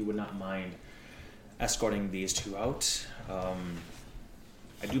Mechlin, if you would not mind escorting these two out.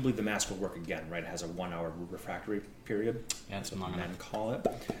 I do believe the mask will work again, right? It has a 1-hour refractory period. Yeah, it's what long men enough. call it.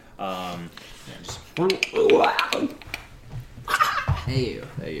 Hey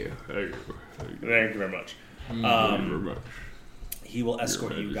you. Thank you very much. He will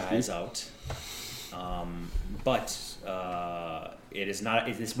escort you guys out, but it is not.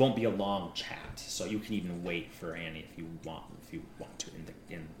 This won't be a long chat, so you can even wait for Annie if you want to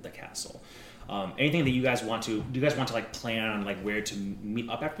in the castle. Anything that you guys want to? Do you guys want to like plan on like where to meet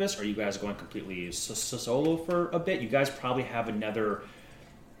up after this? Or are you guys going completely solo for a bit? You guys probably have another,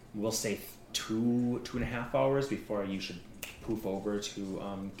 we'll say 2.5 hours before you should poof over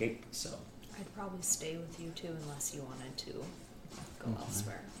to Gate. So I'd probably stay with you two unless you wanted to go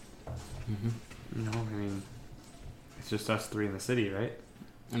elsewhere. No, I mean, it's just us three in the city, right?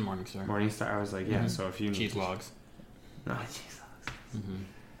 And Morningstar. Morningstar. I was like, yeah. So if you need Cheese to- logs. No, cheese logs.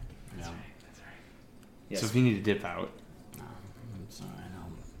 Yeah. That's right. yes. So if you need to dip out, So I know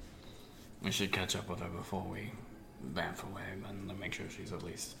we should catch up with her before we vamp away, and make sure she's at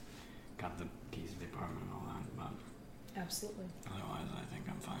least got the keys to the apartment and all that. But Absolutely. otherwise, I think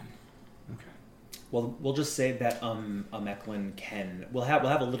I'm fine. okay. Well, we'll just say that Eklund can. We'll have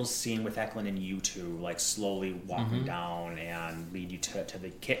a little scene with Eklund and you two, like slowly walking down and lead you to the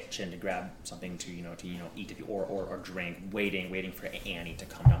kitchen to grab something to eat or drink. Waiting for Annie to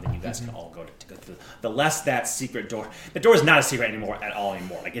come down. Then you guys can all go to the less that secret door. The door is not a secret anymore.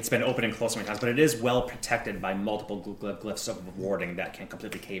 Like it's been open and closed so many times, but it is well protected by multiple glyphs of warding that can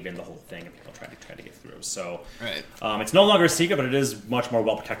completely cave in the whole thing if people try to get through. So Right. it's no longer a secret, but it is much more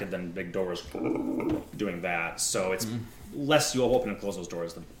well protected than big doors doing that. So it's less you open and close those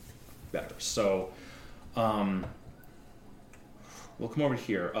doors, the better. So we'll come over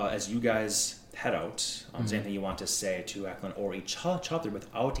here as you guys head out. Is there anything you want to say to Eklund or each other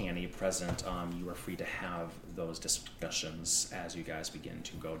without Annie present? You are free to have those discussions as you guys begin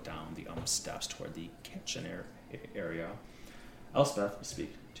to go down the steps toward the kitchen area. Elspeth, we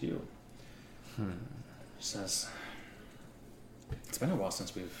speak to you. She says, "It's been a while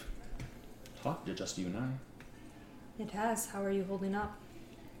since we've talked to just you and I." It has. How are you holding up?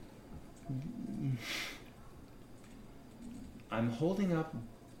 I'm holding up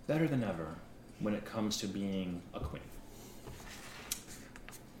better than ever when it comes to being a queen.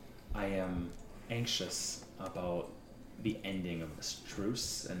 I am anxious about the ending of this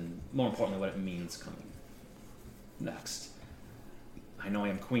truce and, more importantly, what it means coming next. I know I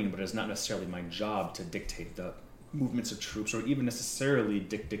am queen, but it is not necessarily my job to dictate the movements of troops or even necessarily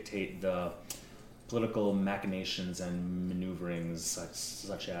dictate the political machinations and maneuverings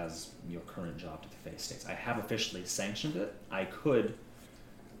such as your current job to the Fae States. I have officially sanctioned it. I could,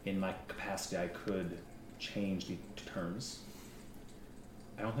 in my capacity, I could change the terms.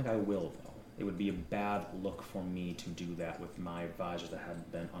 I don't think I will, though. It would be a bad look for me to do that with my advisors that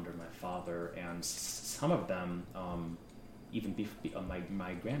had been under my father, and some of them, even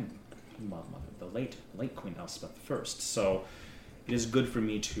my grandmother, the late Queen Elspeth I. So it is good for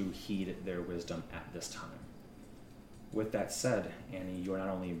me to heed their wisdom at this time. With that said, Annie, you are not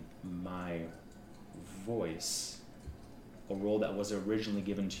only my voice, a role that was originally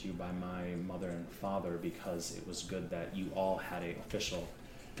given to you by my mother and father because it was good that you all had an official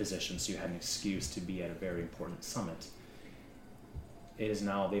position, so you had an excuse to be at a very important summit. It is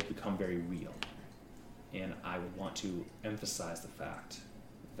now, they've become very real. And I would want to emphasize the fact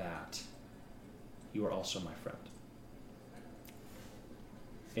that you are also my friend.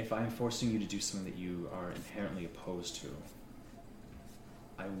 If I'm forcing you to do something that you are inherently opposed to,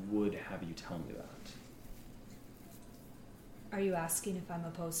 I would have you tell me that. Are you asking if I'm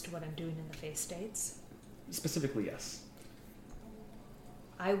opposed to what I'm doing in the Fae States? Specifically, yes.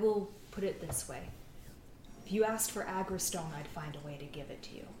 I will put it this way. If you asked for Agrastone, I'd find a way to give it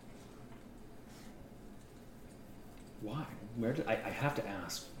to you. Why? I have to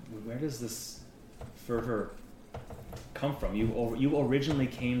ask, where does this fervor come from? You originally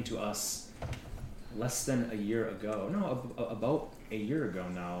came to us less than a year ago. No, about a year ago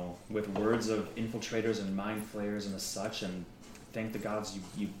now, with words of infiltrators and mind flayers and the such, and thank the gods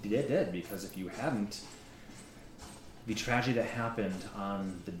you did, because if you hadn't, the tragedy that happened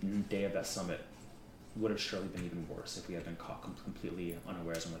on the day of that summit would have surely been even worse if we had been caught completely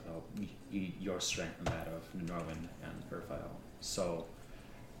unawares and without your strength and that of Norwin and Urfael. So,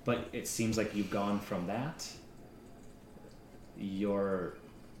 but it seems like you've gone from that, your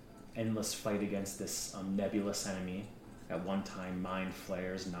endless fight against this nebulous enemy, at one time mind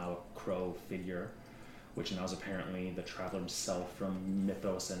flayers, now a crow figure, which now is apparently the traveler himself from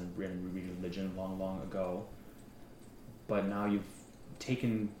mythos and religion long ago. But now you've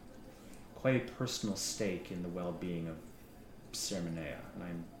taken quite a personal stake in the well-being of Ceremania,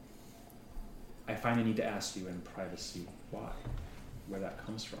 and I find I need to ask you in privacy why, where that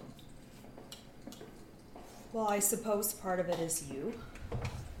comes from. Well, I suppose part of it is you.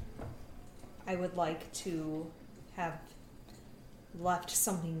 I would like to have left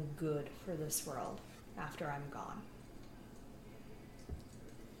something good for this world after I'm gone.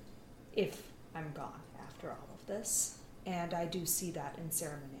 If I'm gone after all of this. And I do see that in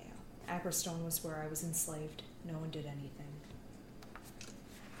Ceremania. Ackerstone was where I was enslaved. No one did anything.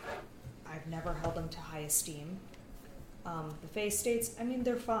 I've never held them to high esteem. The Fae States, I mean,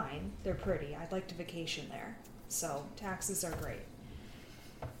 they're fine. They're pretty. I'd like to vacation there. So, taxes are great.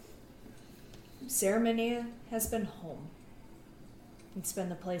 Ceremony has been home. It's been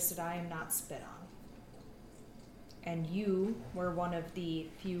the place that I am not spit on. And you were one of the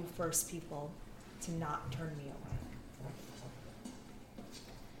few first people to not turn me away.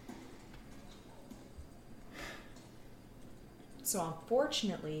 So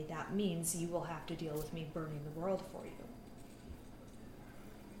unfortunately, that means you will have to deal with me burning the world for you.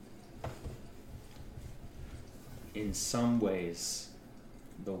 In some ways,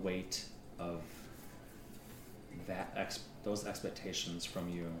 the weight of those expectations from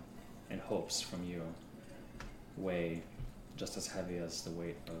you and hopes from you weigh just as heavy as the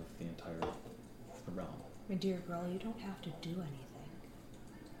weight of the entire realm. My dear girl, you don't have to do anything.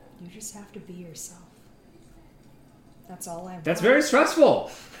 You just have to be yourself. That's all I want. That's very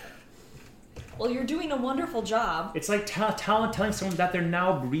stressful. Well, you're doing a wonderful job. It's like telling someone that they're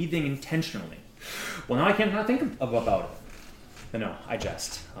now breathing intentionally. Well, now I can't not think about it. But no, I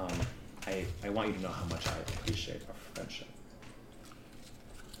jest. I want you to know how much I appreciate our friendship.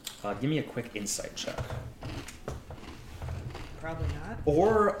 Give me a quick insight check. Probably not.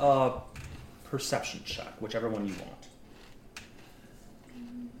 Or a perception check, whichever one you want.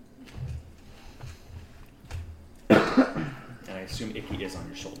 And I assume Icky is on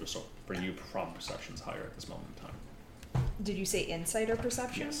your shoulder, so for you, problem perception's higher at this moment in time. Did you say insight or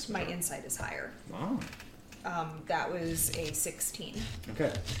perception? Yes. My insight is higher. Wow. That was a 16.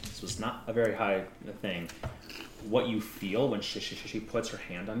 Okay. This was not a very high thing. What you feel when she puts her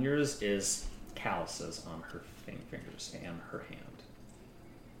hand on yours is calluses on her fingers and her hand.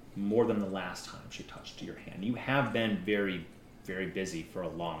 More than the last time she touched your hand. You have been very, very busy for a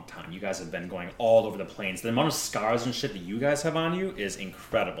long time. You guys have been going all over the plains. The amount of scars and shit that you guys have on you is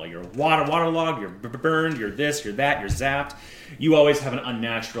incredible. You're waterlogged, you're burned, you're this, you're that, you're zapped. You always have an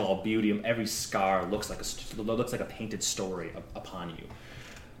unnatural beauty. Every scar looks like a painted story upon you.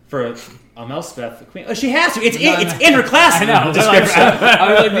 For Elspeth, she has to. It's in her class. I know. Description.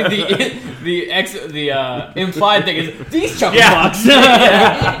 The implied thing is these chuckle bugs.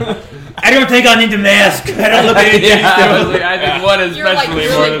 I don't think I need to mask. I don't look at anything. I think one is especially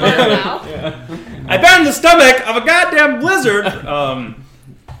really more than burnt that. now. I burned the stomach of a goddamn blizzard.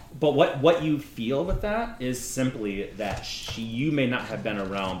 But what you feel with that is simply that you may not have been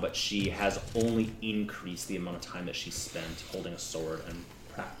around, but she has only increased the amount of time that she spent holding a sword and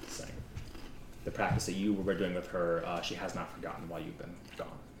practicing. The practice that you were doing with her, she has not forgotten while you've been gone.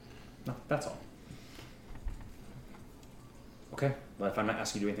 No, that's all. Okay, well, if I'm not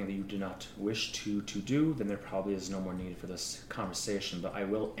asking you to do anything that you do not wish to do, then there probably is no more need for this conversation, but I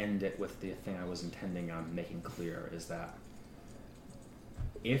will end it with the thing I was intending on making clear, is that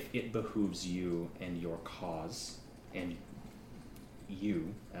if it behooves you and your cause, and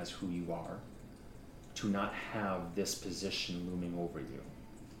you as who you are, to not have this position looming over you,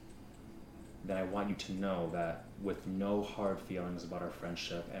 then I want you to know that with no hard feelings about our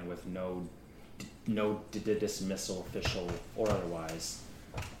friendship and with no dismissal, official or otherwise,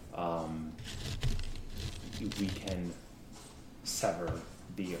 we can sever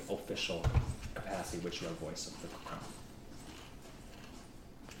the official capacity which you are voice of the crown.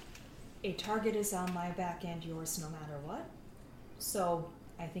 A target is on my back and yours no matter what. So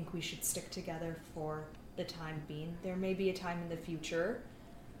I think we should stick together for the time being. There may be a time in the future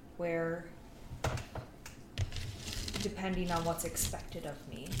where, depending on what's expected of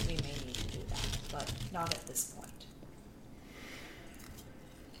me, we may need to do that, but not at this point.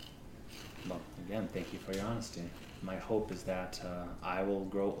 Well, again, thank you for your honesty. My hope is that I will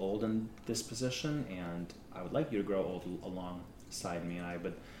grow old in this position, and I would like you to grow old alongside me.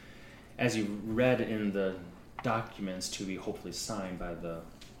 But as you read in the documents to be hopefully signed by the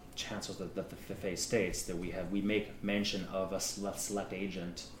chancellors of the Fae States, that we make mention of a select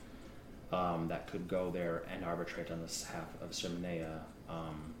agent that could go there and arbitrate on this half of Ceremania.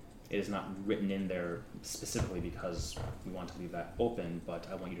 It is not written in there specifically because we want to leave that open, but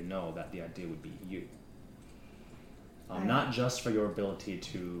I want you to know that the idea would be you. Not just for your ability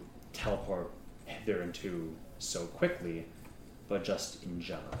to teleport hither and to so quickly, but just in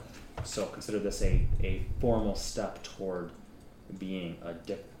general. So consider this a formal step toward being a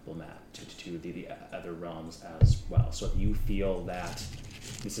diplomat to the other realms as well. So if you feel that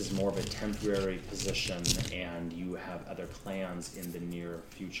this is more of a temporary position and you have other plans in the near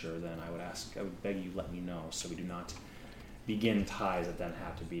future, then I would beg you let me know so we do not begin ties that then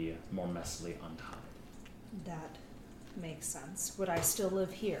have to be more messily untied. That makes sense. Would I still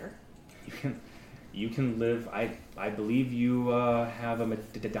live here? you can live. I believe you have a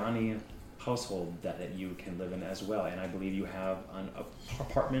Medani household that you can live in as well, and I believe you have an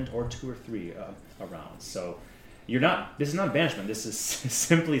apartment or 2 or 3 around. So you're not. This is not banishment. This is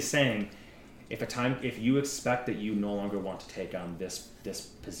simply saying, if you expect that you no longer want to take on this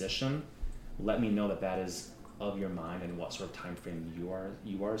position, let me know that is of your mind and what sort of time frame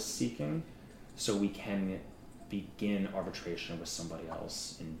you are seeking, so we can begin arbitration with somebody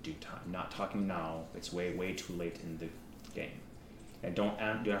else in due time. Not talking now. It's way too late in the game. And you don't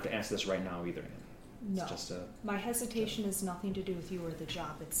have to answer this right now either. No. It's just my hesitation has nothing to do with you or the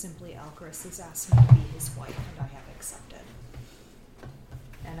job. It's simply Alcaris has asked me to be his wife, and I have accepted.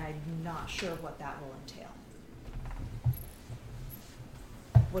 And I'm not sure what that will entail.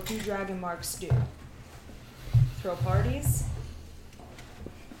 What do dragon marks do? Throw parties?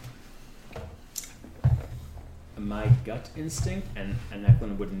 My gut instinct, and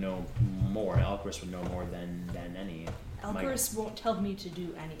Eklund would know more, Alcaris would know more than any. Alcaris won't tell me to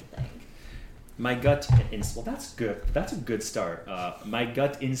do anything. My gut instinct, well, that's good. That's a good start. My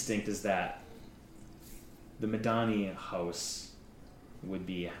gut instinct is that the Medani house would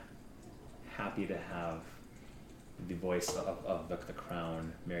be happy to have the voice of the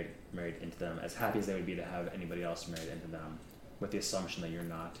crown married into them, as happy as they would be to have anybody else married into them, with the assumption that you're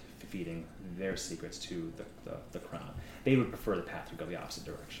not feeding their secrets to the crown. They would prefer the path to go the opposite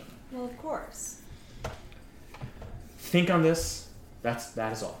direction. Well, of course. Think on this.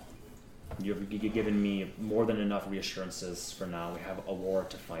 That is all. You've given me more than enough reassurances for now. We have a war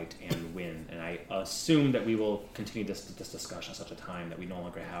to fight and win, and I assume that we will continue this discussion at such a time that we no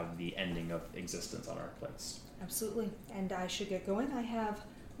longer have the ending of existence on our plates. Absolutely. And I should get going. I have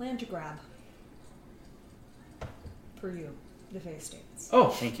land to grab. For you, the Fae States. Oh,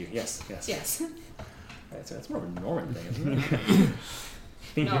 thank you. Yes. Yes. That's more of a Norman thing, isn't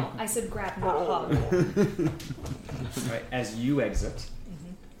it? No, I said grab, not hug. All right, as you exit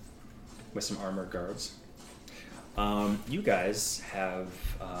with some armored guards, you guys have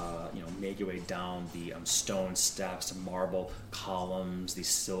made your way down the stone steps, marble columns, the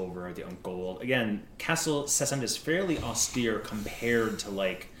silver, the gold. Again, Castle Sessend is fairly austere compared to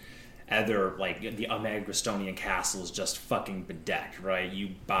other the Amagristonian castles, just fucking bedecked, right?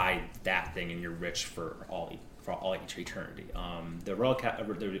 You buy that thing and you're rich for all eternity. The royal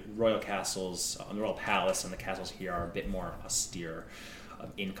castles, the royal palace, and the castles here are a bit more austere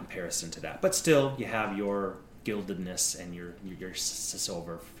in comparison to that. But still, you have your gildedness and your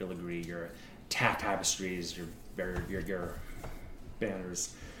silver filigree, your tapestries, your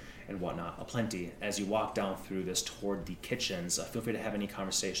banners, and whatnot, aplenty. As you walk down through this toward the kitchens, feel free to have any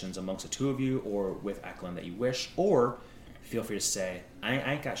conversations amongst the two of you or with Eklund that you wish, or feel free to say, I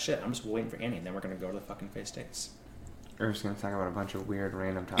ain't got shit, I'm just waiting for Annie, and then we're going to go to the fucking Fae States. We're just going to talk about a bunch of weird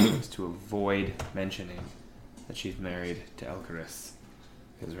random topics to avoid mentioning that she's married to Alcaris.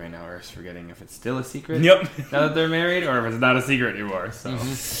 Because right now Earth's forgetting if it's still a secret now that they're married, or if it's not a secret anymore. So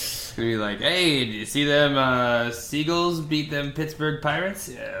it's going to be like, hey, did you see them Seagulls beat them Pittsburgh Pirates?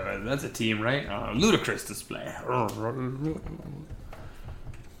 Yeah, well, that's a team, right? Ludicrous display.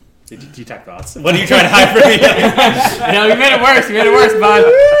 Did you type thoughts? What are you trying to hide from me? No, you made it worse, bud.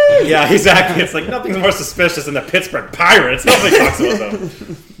 Yeah, exactly. It's like nothing's more suspicious than the Pittsburgh Pirates. Nobody talks about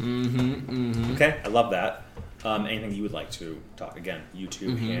them. Okay, I love that. Anything you would like to talk? Again, you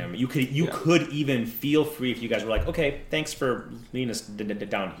two, him. You could even feel free if you guys were like, okay, thanks for leading us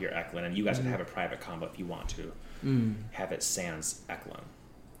down here, Eklund, and you guys can have a private combo if you want to. Have it sans Eklund.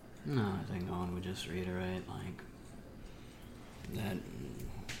 No, I think Owen would just reiterate that.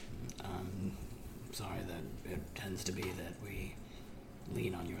 Sorry that it tends to be that we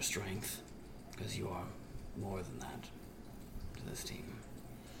lean on your strength, because you are more than that to this team.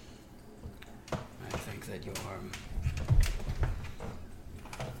 I think that your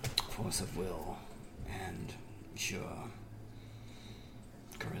force of will and your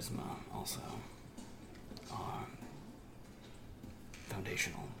charisma also are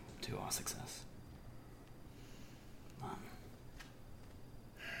foundational to our success.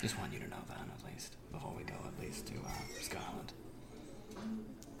 Just want you to know that, at least, before we go, at least, to Scotland.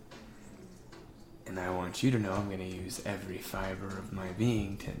 And I want you to know I'm going to use every fiber of my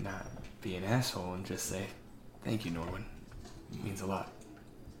being to not be an asshole and just say, thank you, Norwin. It means a lot.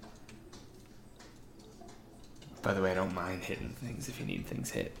 By the way, I don't mind hitting things if you need things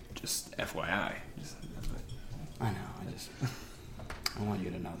hit. Just FYI. I know, I want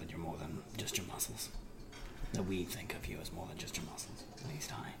you to know that you're more than just your muscles. That we think of you as more than just your muscles. At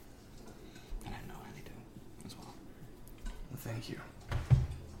least I. And I know Annie do as well. Well, thank you.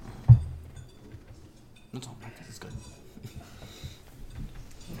 That's all. Practice is good.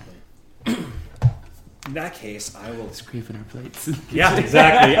 In that case, I will Scraping our plates. Yeah,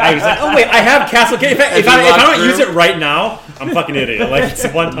 exactly. I was like, oh wait, I have castle. If I don't use it right now, I'm a fucking idiot. Like it's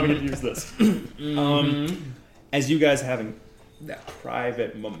one time I get to use this. As you guys having that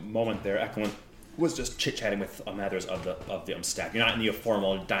private moment there, Eklund was just chit chatting with others of the staff. You're not in the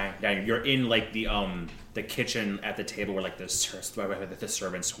formal dining. You're in like the kitchen at the table where like the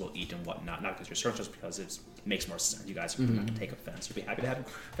servants will eat and whatnot. Not because you're servants, just because it makes more sense. You guys are not to take offense. You'll be happy to have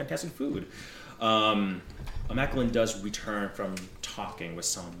fantastic food. Eklund does return from talking with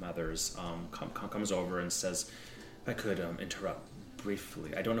some others. Comes over and says, "If I could interrupt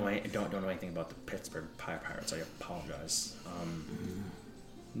briefly. I don't know anything about the Pittsburgh Pirates. I apologize."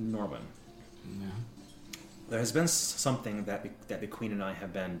 Norman. Yeah. There has been something that the Queen and I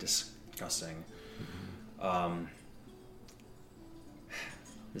have been discussing.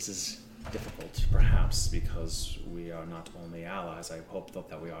 This is difficult, perhaps, because we are not only allies. I hope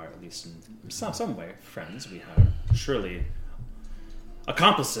that we are, at least in some way, friends. We have surely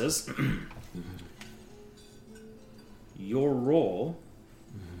accomplices. Your role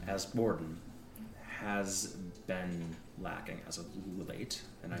as warden has been lacking as of late,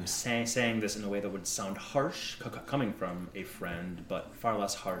 and I'm saying this in a way that would sound harsh, coming from a friend, but far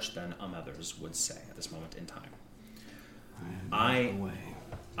less harsh than others would say at this moment in time.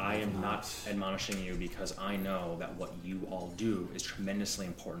 I am not admonishing you because I know that what you all do is tremendously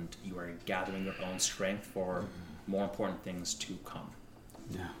important. You are gathering your own strength for more important things to come.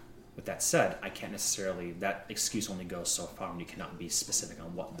 Yeah. With that said, I can't necessarily, that excuse only goes so far, and you cannot be specific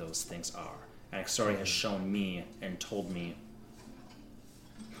on what those things are. And Story has shown me and told me,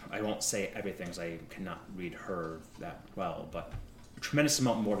 I won't say everything because I cannot read her that well, but a tremendous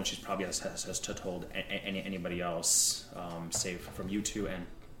amount more than she's probably has told anybody else, save from you two and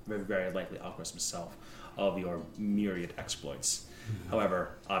very, very likely Alchemist himself, of your myriad exploits.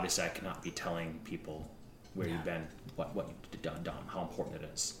 However, obviously I cannot be telling people where you've been, what you've done, how important it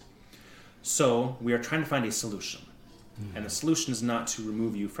is. So we are trying to find a solution. And the solution is not to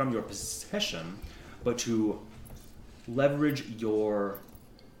remove you from your position, but to leverage your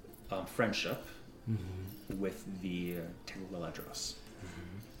friendship with the Teledros.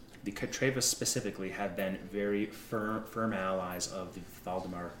 The Katreva specifically have been very firm allies of the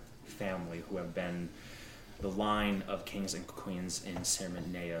Valdemar family, who have been the line of kings and queens in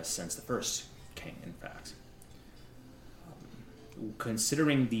Sermonea since the first king, in fact.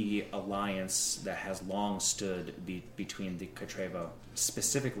 Considering the alliance that has long stood between the Katreva,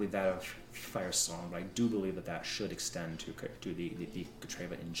 specifically that of Firesong, but I do believe that should extend to the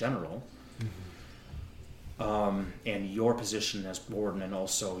Katreva in general. And your position as warden, and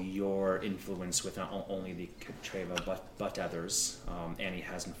also your influence with not only the Katreva but others. Annie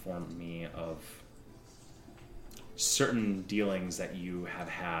has informed me of certain dealings that you have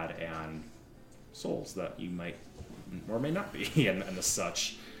had and souls that you might or may not be, and the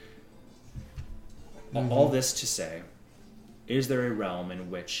such. All this to say, is there a realm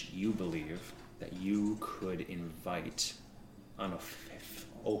in which you believe that you could invite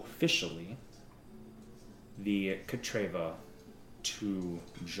officially the Katreva to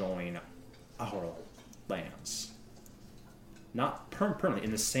join our lands? Not permanently,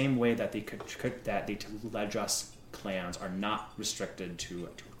 in the same way that the Teledros clans are not restricted to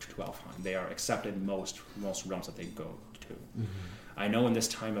Alfheim. They are accepted most realms that they go to. I know in this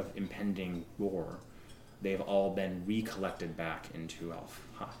time of impending war, they've all been recollected back into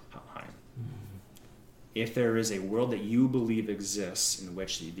Alfheim. If there is a world that you believe exists in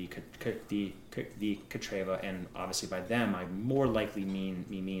which the Katreva, and obviously by them I more likely mean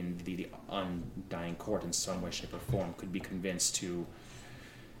the Undying Court in some way, shape, or form, could be convinced to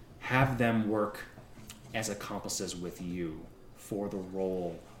have them work as accomplices with you for the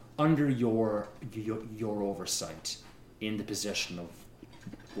role under your oversight in the position of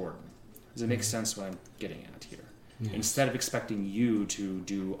warden. Does it make sense what I'm getting at here? Yes. Instead of expecting you to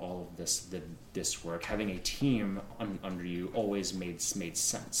do all of this work, having a team under you always made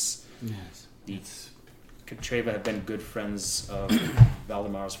sense. Yes. The Katreva have been good friends of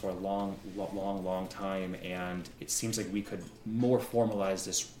Valdemar's for a long time, and it seems like we could more formalize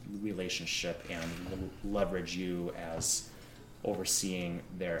this relationship and leverage you as overseeing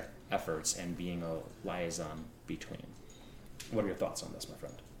their efforts and being a liaison between. What are your thoughts on this, my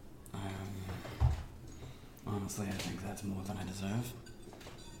friend? Honestly, I think that's more than I deserve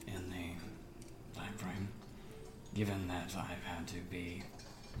in the time frame, given that I've had to be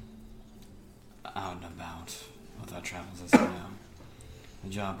out and about with our travels, as you know. The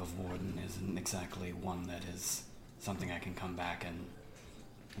job of warden isn't exactly one that is something I can come back and,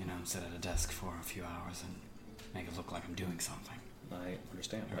 sit at a desk for a few hours and make it look like I'm doing something. I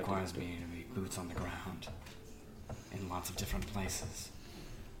understand. It requires me to be boots on the ground in lots of different places.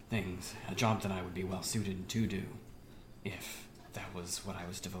 A job that I would be well suited to do if that was what I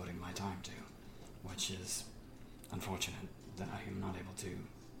was devoting my time to, which is unfortunate that I am not able to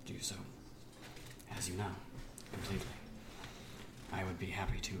do so, as you know, completely. I would be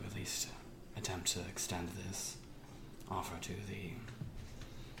happy to at least attempt to extend this offer to the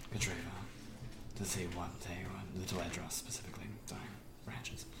Katreva to see what the Teledra specifically,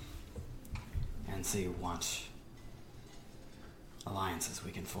 branches, and see what alliances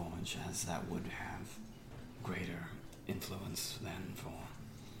we can forge, as that would have greater influence than for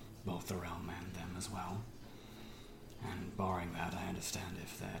both the realm and them as well. And barring that, I understand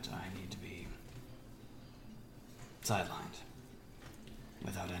that I need to be sidelined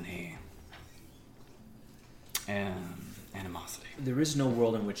without any animosity. There is no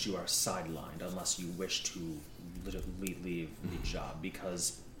world in which you are sidelined unless you wish to leave the job,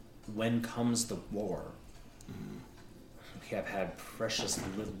 because when comes the war, we have had precious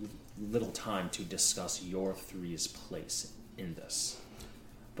little time to discuss your three's place in this.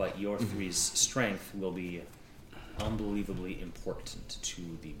 But your three's strength will be unbelievably important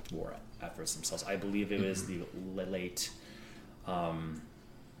to the war efforts themselves. I believe it was the late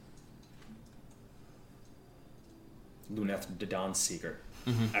Luneth the Dawnseeker.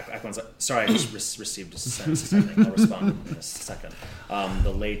 Sorry, I just received something. I'll respond in a second.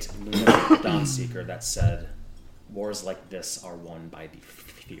 The late Luneth the Dawnseeker that said, "Wars like this are won by the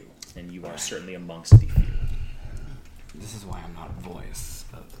few," and you are certainly amongst the few. This is why I'm not voice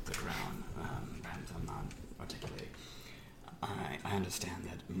of the crown, and I'm not articulating. I understand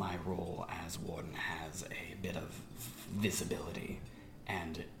that my role as warden has a bit of visibility,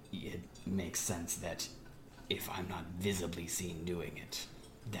 and it makes sense that if I'm not visibly seen doing it,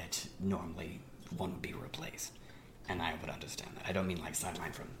 that normally one would be replaced. And I would understand that. I don't mean like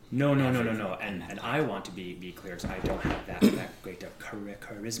sideline from... No. And I want to be clear, because I don't have that great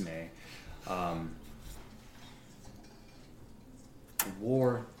charisma.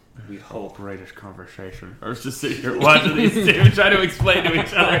 War, we hope... Greatest conversation. I was just sitting here watching these two trying to explain to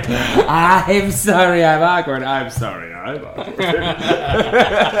each other. I'm sorry I'm awkward. I'm sorry I'm awkward.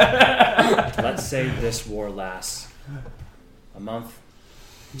 Let's say this war lasts a month,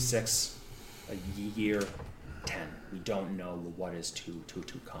 6, a year, 10. We don't know what is to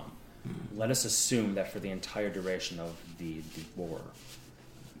come. Let us assume that for the entire duration of the war,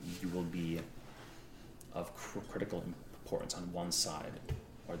 you will be of critical importance on one side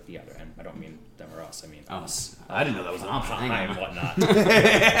or the other. And I don't mean them or us, I mean us. I didn't know that was an option. And whatnot.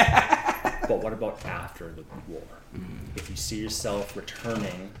 But what about after the war? If you see yourself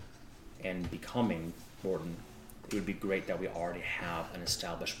returning and becoming warden, it would be great that we already have an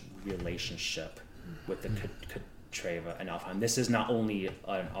established relationship with the Katreva and Alfheim. This is not only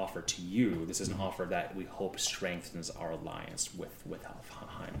an offer to you, this is an offer that we hope strengthens our alliance with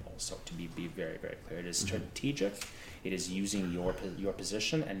Alfheim also, to be very, very clear. It is strategic, it is using your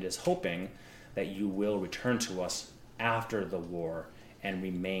position, and it is hoping that you will return to us after the war and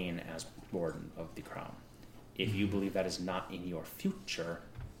remain as warden of the crown. If you believe that is not in your future,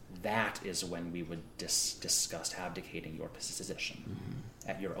 that is when we would discuss abdicating your position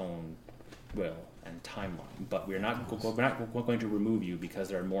at your own will and timeline. But we're not going to remove you, because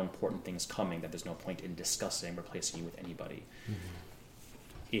there are more important things coming that there's no point in discussing replacing you with anybody.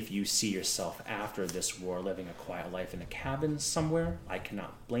 If you see yourself after this war living a quiet life in a cabin somewhere, I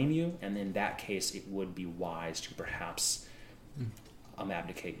cannot blame you, and in that case it would be wise to perhaps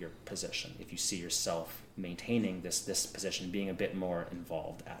abdicate your position. If you see yourself maintaining this position, being a bit more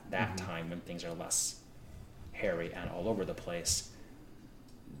involved at that time when things are less hairy and all over the place,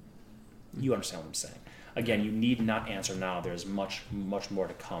 you understand what I'm saying. Again, you need not answer now. There's much more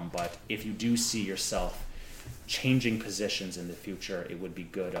to come. But if you do see yourself changing positions in the future, it would be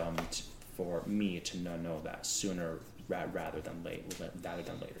good for me to know that sooner rather than later.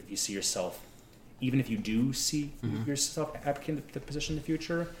 If you see yourself, even if you do see yourself abdicating the position in the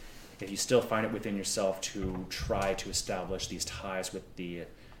future, if you still find it within yourself to try to establish these ties with the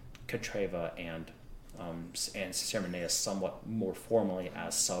Katreva and Ceremonias somewhat more formally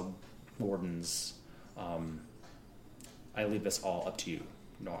as sub-wardens, I leave this all up to you,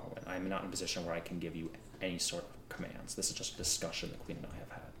 Norwin. I'm not in a position where I can give you any sort of commands. This is just a discussion the Queen and I have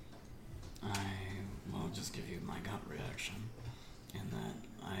had. I will just give you my gut reaction, in that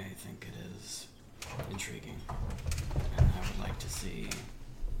I think it is intriguing, and I would like to see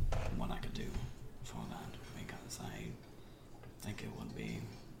what I could do for that, because I think it would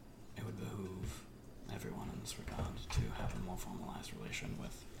behoove everyone in this regard to have a more formalized relation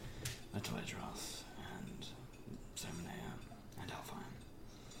with the Teledros and Ceremonias and Alpha.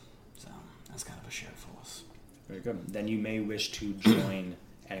 Very good. Then you may wish to join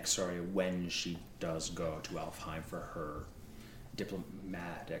Anaxoria when she does go to Alfheim for her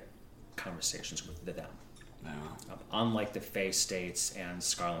diplomatic conversations with them. Yeah. Unlike the Fey States and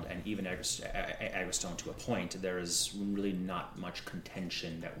Scarland and even Agrestone to a point, there is really not much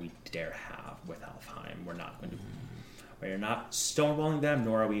contention that we dare have with Alfheim. We're not going to... We're not stonewalling them,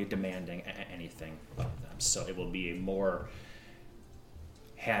 nor are we demanding anything of them. So it will be more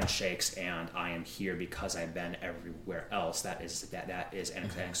handshakes, and I am here because I've been everywhere else. That is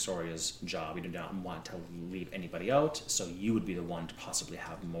Anaxoria's job. We do not want to leave anybody out, so you would be the one to possibly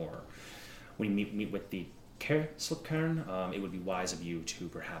have more. When you meet with the Slipkern, it would be wise of you to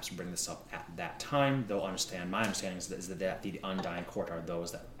perhaps bring this up at that time, though my understanding is that the Undying Court are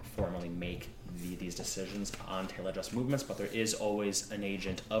those that formally make these decisions on tail-adjust movements, but there is always an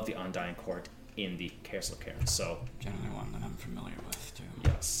agent of the Undying Court in the Slipkern. So generally one that I'm familiar with, too.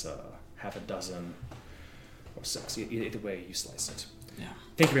 Yes, half a dozen or 6, either way you slice it. Yeah.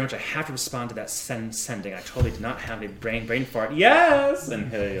 Thank you very much. I have to respond to that sending. I totally did not have a brain fart. Yes!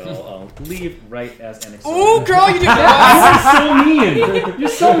 And he'll leave right as an Oh, girl, you did You're so mean. You're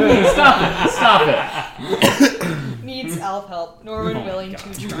so mean. Stop it. Needs elf help. Norman willing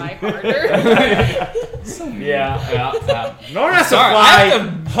to try harder. So mean. Yeah. Norman has to fly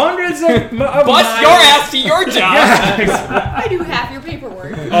hundreds of bust miles. your ass to your job. I do half your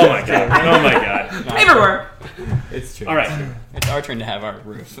paperwork. Oh my god. Paperwork. It's true. All right. It's our turn to have our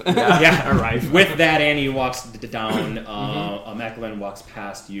roof. Yeah, all right. With that, Annie walks down. Macklin walks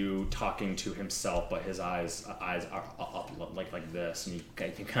past you, talking to himself, but his eyes are up like this, and you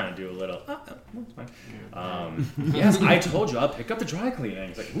can kind of do a little. That's fine. Yes, I told you I'll pick up the dry cleaning.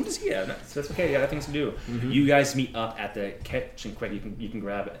 It's like, who does he have? That's okay. Yeah, I got things to do. You guys meet up at the kitchen quick. You can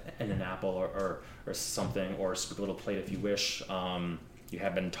grab an apple or something, or scoop a little plate if you wish. You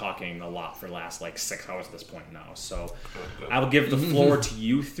have been talking a lot for the last 6 hours at this point now. So I will give the floor to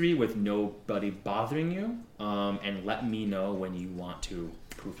you three with nobody bothering you. And let me know when you want to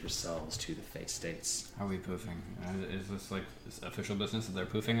poof yourselves to the Fey States. How are we poofing? Is this this official business that they're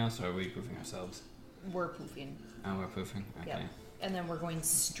poofing us, or are we poofing ourselves? We're poofing. Oh, we're poofing? Okay. Yep. And then we're going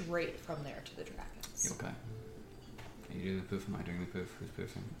straight from there to the dragons. Okay. You do the poof, am I doing the poof? Who's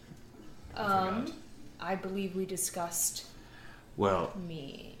poofing? I believe we discussed... Well,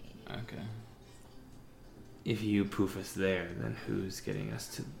 me. Okay. if you poof us there, then who's getting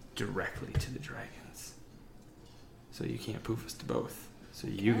us directly to the dragons? So you can't poof us to both. So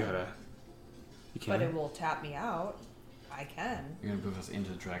you gotta... You can't. But it will tap me out. I can. You're gonna poof us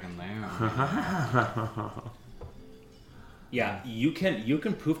into the dragon lair? Yeah, you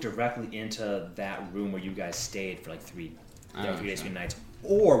can poof directly into that room where you guys stayed for like 3 days, 3 nights.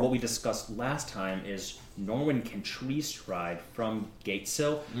 Or what we discussed last time is Norwin can tree stride from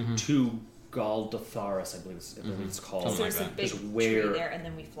Gatesill to Galdotharis, I believe it's called. So there's a big tree there, and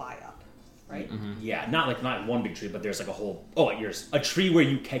then we fly up, right? Yeah, not one big tree, but there's like a whole. Oh, there's a tree where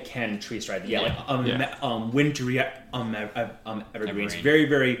you can tree stride. Wintry evergreens, very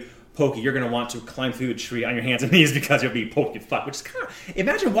very pokey. You're gonna want to climb through the tree on your hands and knees because you'll be pokey as fuck. Which is kind of,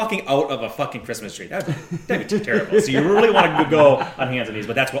 imagine walking out of a fucking Christmas tree. That'd be terrible. So you really want to go on hands and knees,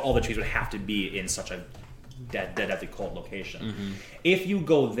 but that's what all the trees would have to be in such a deadly cold location. If you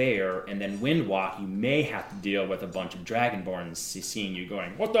go there and then wind walk, you may have to deal with a bunch of dragonborns seeing you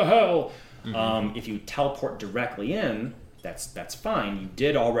going, what the hell? If you teleport directly in, that's fine. You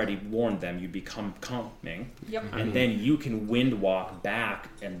did already warn them you'd be coming. Yep. And then you can wind walk back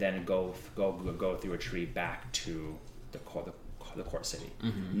and then go through a tree back to the court city.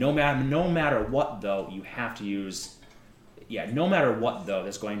 No matter what though, you have to use. Yeah, no matter what though,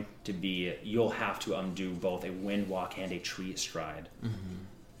 there's going to be you'll have to do both a wind walk and a tree stride.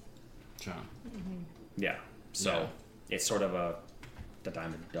 Sure. Yeah. So it's sort of a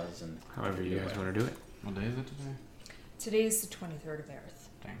dime a dozen. However you guys want to do it. What day is it today? Today's the 23rd of Aerith.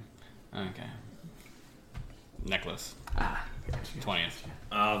 Dang. Okay. Necklace. 20th.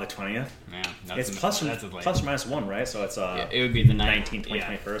 Oh, the 20th? Yeah. It's plus or minus 1, right? So it's it would be the 19th,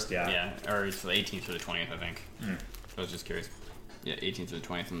 21st, yeah. Yeah, or it's the 18th or the 20th, I think. I was just curious. Yeah, 18th or the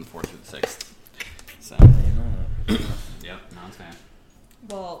 20th and the 4th or the 6th. So. Yep, no, it's fine.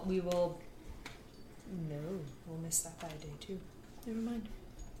 Well, we will... No, we'll miss that by a day too. Never mind.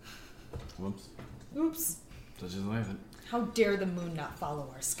 Whoops. Oops. So just leave it. How dare the moon not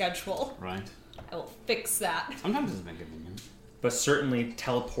follow our schedule? Right. I will fix that. Sometimes it's been convenient. But certainly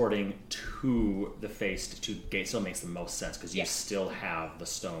teleporting to the face to Gatesill makes the most sense because you still have the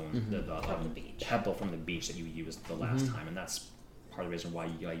stone, the from the beach. pebble from the beach that you used the last time, and that's part of the reason why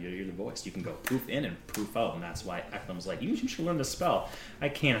you're the voice. You can go poof in and poof out, and that's why Eklam's like, you should learn the spell. I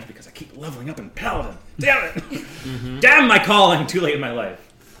can't because I keep leveling up in Paladin. Damn it! Damn my calling! Too late in my life.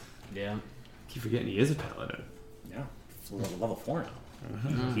 Yeah. Keep forgetting he is a paladin. Yeah, it's level 4 now.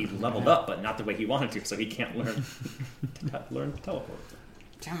 He leveled up, but not the way he wanted to, so he can't learn to teleport.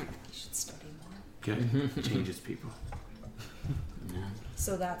 Damn it. You should study more. Good. Changes people. Yeah.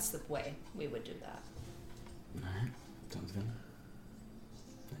 So that's the way we would do that. Alright. Sounds good.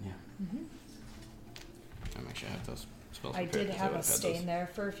 Then yeah. I'll make sure I have those spells. I prepared, did 'cause have would've us had staying those. there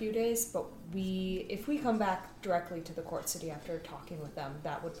for a few days, but if we come back directly to the court city after talking with them,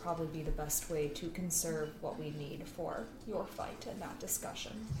 that would probably be the best way to conserve what we need for your fight and that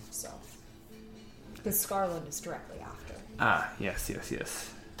discussion. So, because Scarland is directly after. Ah, yes. Which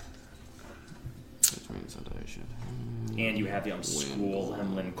means that I should. And you have the school,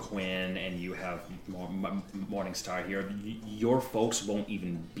 Hemlin Quinn, and you have Morningstar here. Your folks won't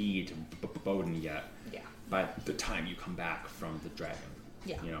even be to Bowden yet. Yeah. By the time you come back from the dragon.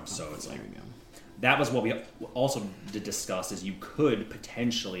 Yeah. So it's like There we go. that was what we also did discuss is you could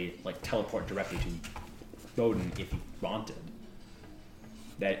potentially teleport directly to Bowden if you wanted.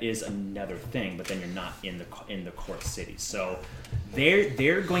 That is another thing, but then you're not in the court city. So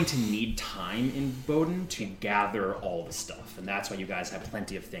they're going to need time in Bowden to gather all the stuff, and that's why you guys have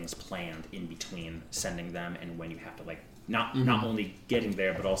plenty of things planned in between sending them and when you have to not only getting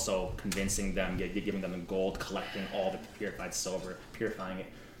there, but also convincing them, giving them the gold, collecting all the purified silver, purifying it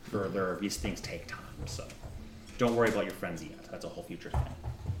further. These things take time, so don't worry about your friends yet. That's a whole future thing.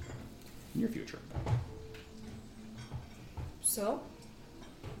 Near future. So,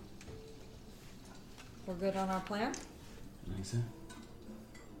 we're good on our plan? I think so.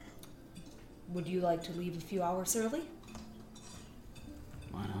 Would you like to leave a few hours early?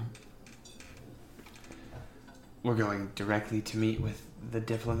 Why not? We're going directly to meet with the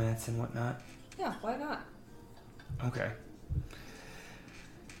diplomats and whatnot. Yeah, why not? Okay.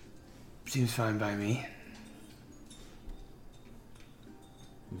 Seems fine by me.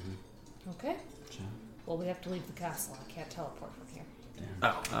 Okay. Sure. Well, we have to leave the castle. I can't teleport from here. Damn.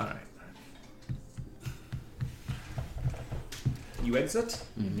 Oh, all right. You exit.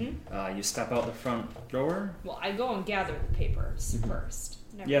 You step out the front door. Well, I go and gather the papers first.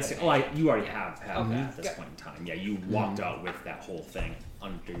 Never Yes. mind. You already have Okay, that at this good. point in time. Yeah, you walked out with that whole thing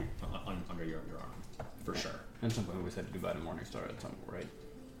under your arm, for sure. At some point we said goodbye to Morningstar at some point, right?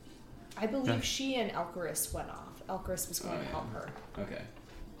 I believe she and Elkaris went off. Elkaris was going to help her. Okay.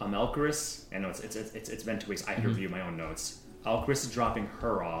 Elkaris, I know it's been 2 weeks. I had to review my own notes. Elkaris is dropping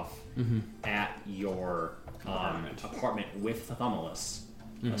her off at your apartment with Thumulus,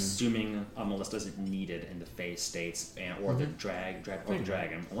 assuming Thumulus doesn't need it in the Fey states or the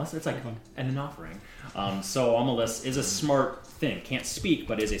dragon, unless it's an offering. So Thumulus is a smart thing, can't speak,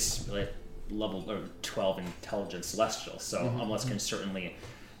 but is a split level 12 intelligent celestial. So Thumulus can certainly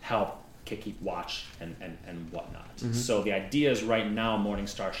help keep watch and whatnot. So the idea is right now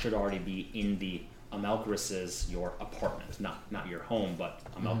Morningstar should already be in the Amalcaris's your apartment, not your home, but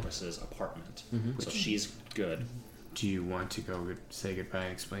Amalcaris's apartment. So she's good. Do you want to go say goodbye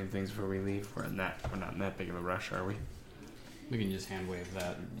and explain things before we leave? We're not in that big of a rush, are we? We can just hand wave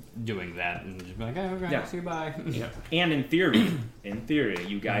that, doing that, and just be like, "Hey, we're going Yeah. to say goodbye." Yeah. And in theory,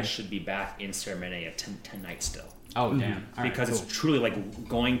 you guys should be back in Ceremania tonight still. Oh damn! All Because right, it's truly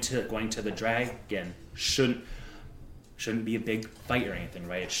going to the dragon shouldn't be a big fight or anything,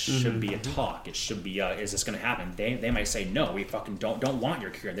 right? It shouldn't be a talk. It should be is this going to happen? They might say no. We fucking don't want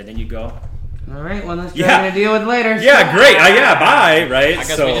your cure. Then you go. All right, well, that's to deal with later. Yeah, great. Bye. Right. I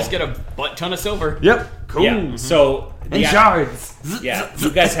guess we just get a butt ton of silver. Yep. Cool. Yeah. So And shards. Yeah,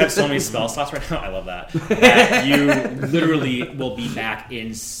 you guys have so many spell slots right now. I love that. That you literally will be back in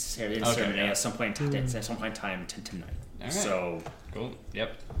Ceremania at some point in time tonight. All right. So Cool.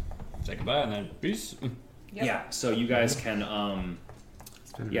 Yep. Say goodbye and then peace. Yep. yeah, so you guys can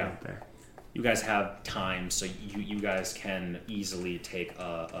It's been a Yeah. minute there. you guys have time, so you guys can easily take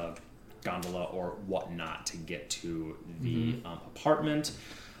a gondola or whatnot to get to the apartment.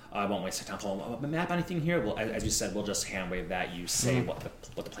 I won't waste time pulling a map anything here. Well, as you said, we'll just hand wave that. You say what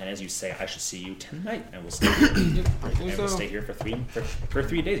the plan is. You say I should see you tonight, and we'll stay here. And we'll stay here for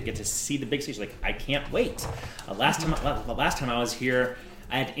 3 days. Get to see the big stage. Like I can't wait. Last time I was here,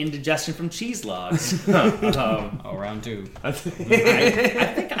 I had indigestion from cheese logs. Round two. I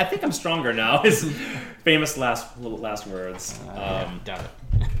think I'm stronger now. His famous last words. Doubt it.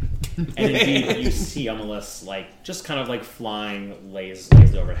 And indeed, you see Amalus just kind of flying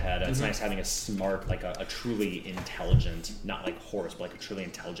lazily overhead. It's nice having a smart, a truly intelligent, not like horse, but a truly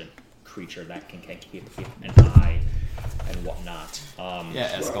intelligent creature that can keep an eye and whatnot.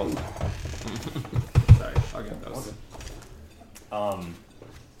 Yeah, Esco. Sorry, I'll get those.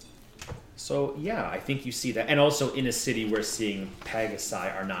 So yeah, I think you see that, and also in a city we're seeing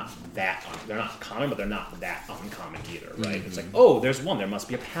Pegasi are not that they're not common, but they're not that uncommon either, right? It's like, oh, there's one. There must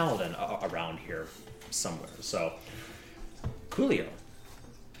be a paladin around here somewhere. So, coolio.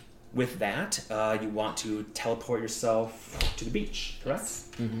 With that, you want to teleport yourself to the beach, correct?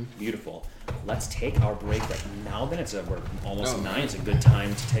 Mm-hmm. Beautiful. Let's take our break right now. Then we're almost 9. It's a good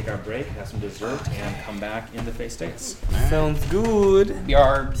time to take our break, have some dessert, and come back in the Face States. Sounds good.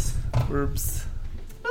 Yarbs. Whoops.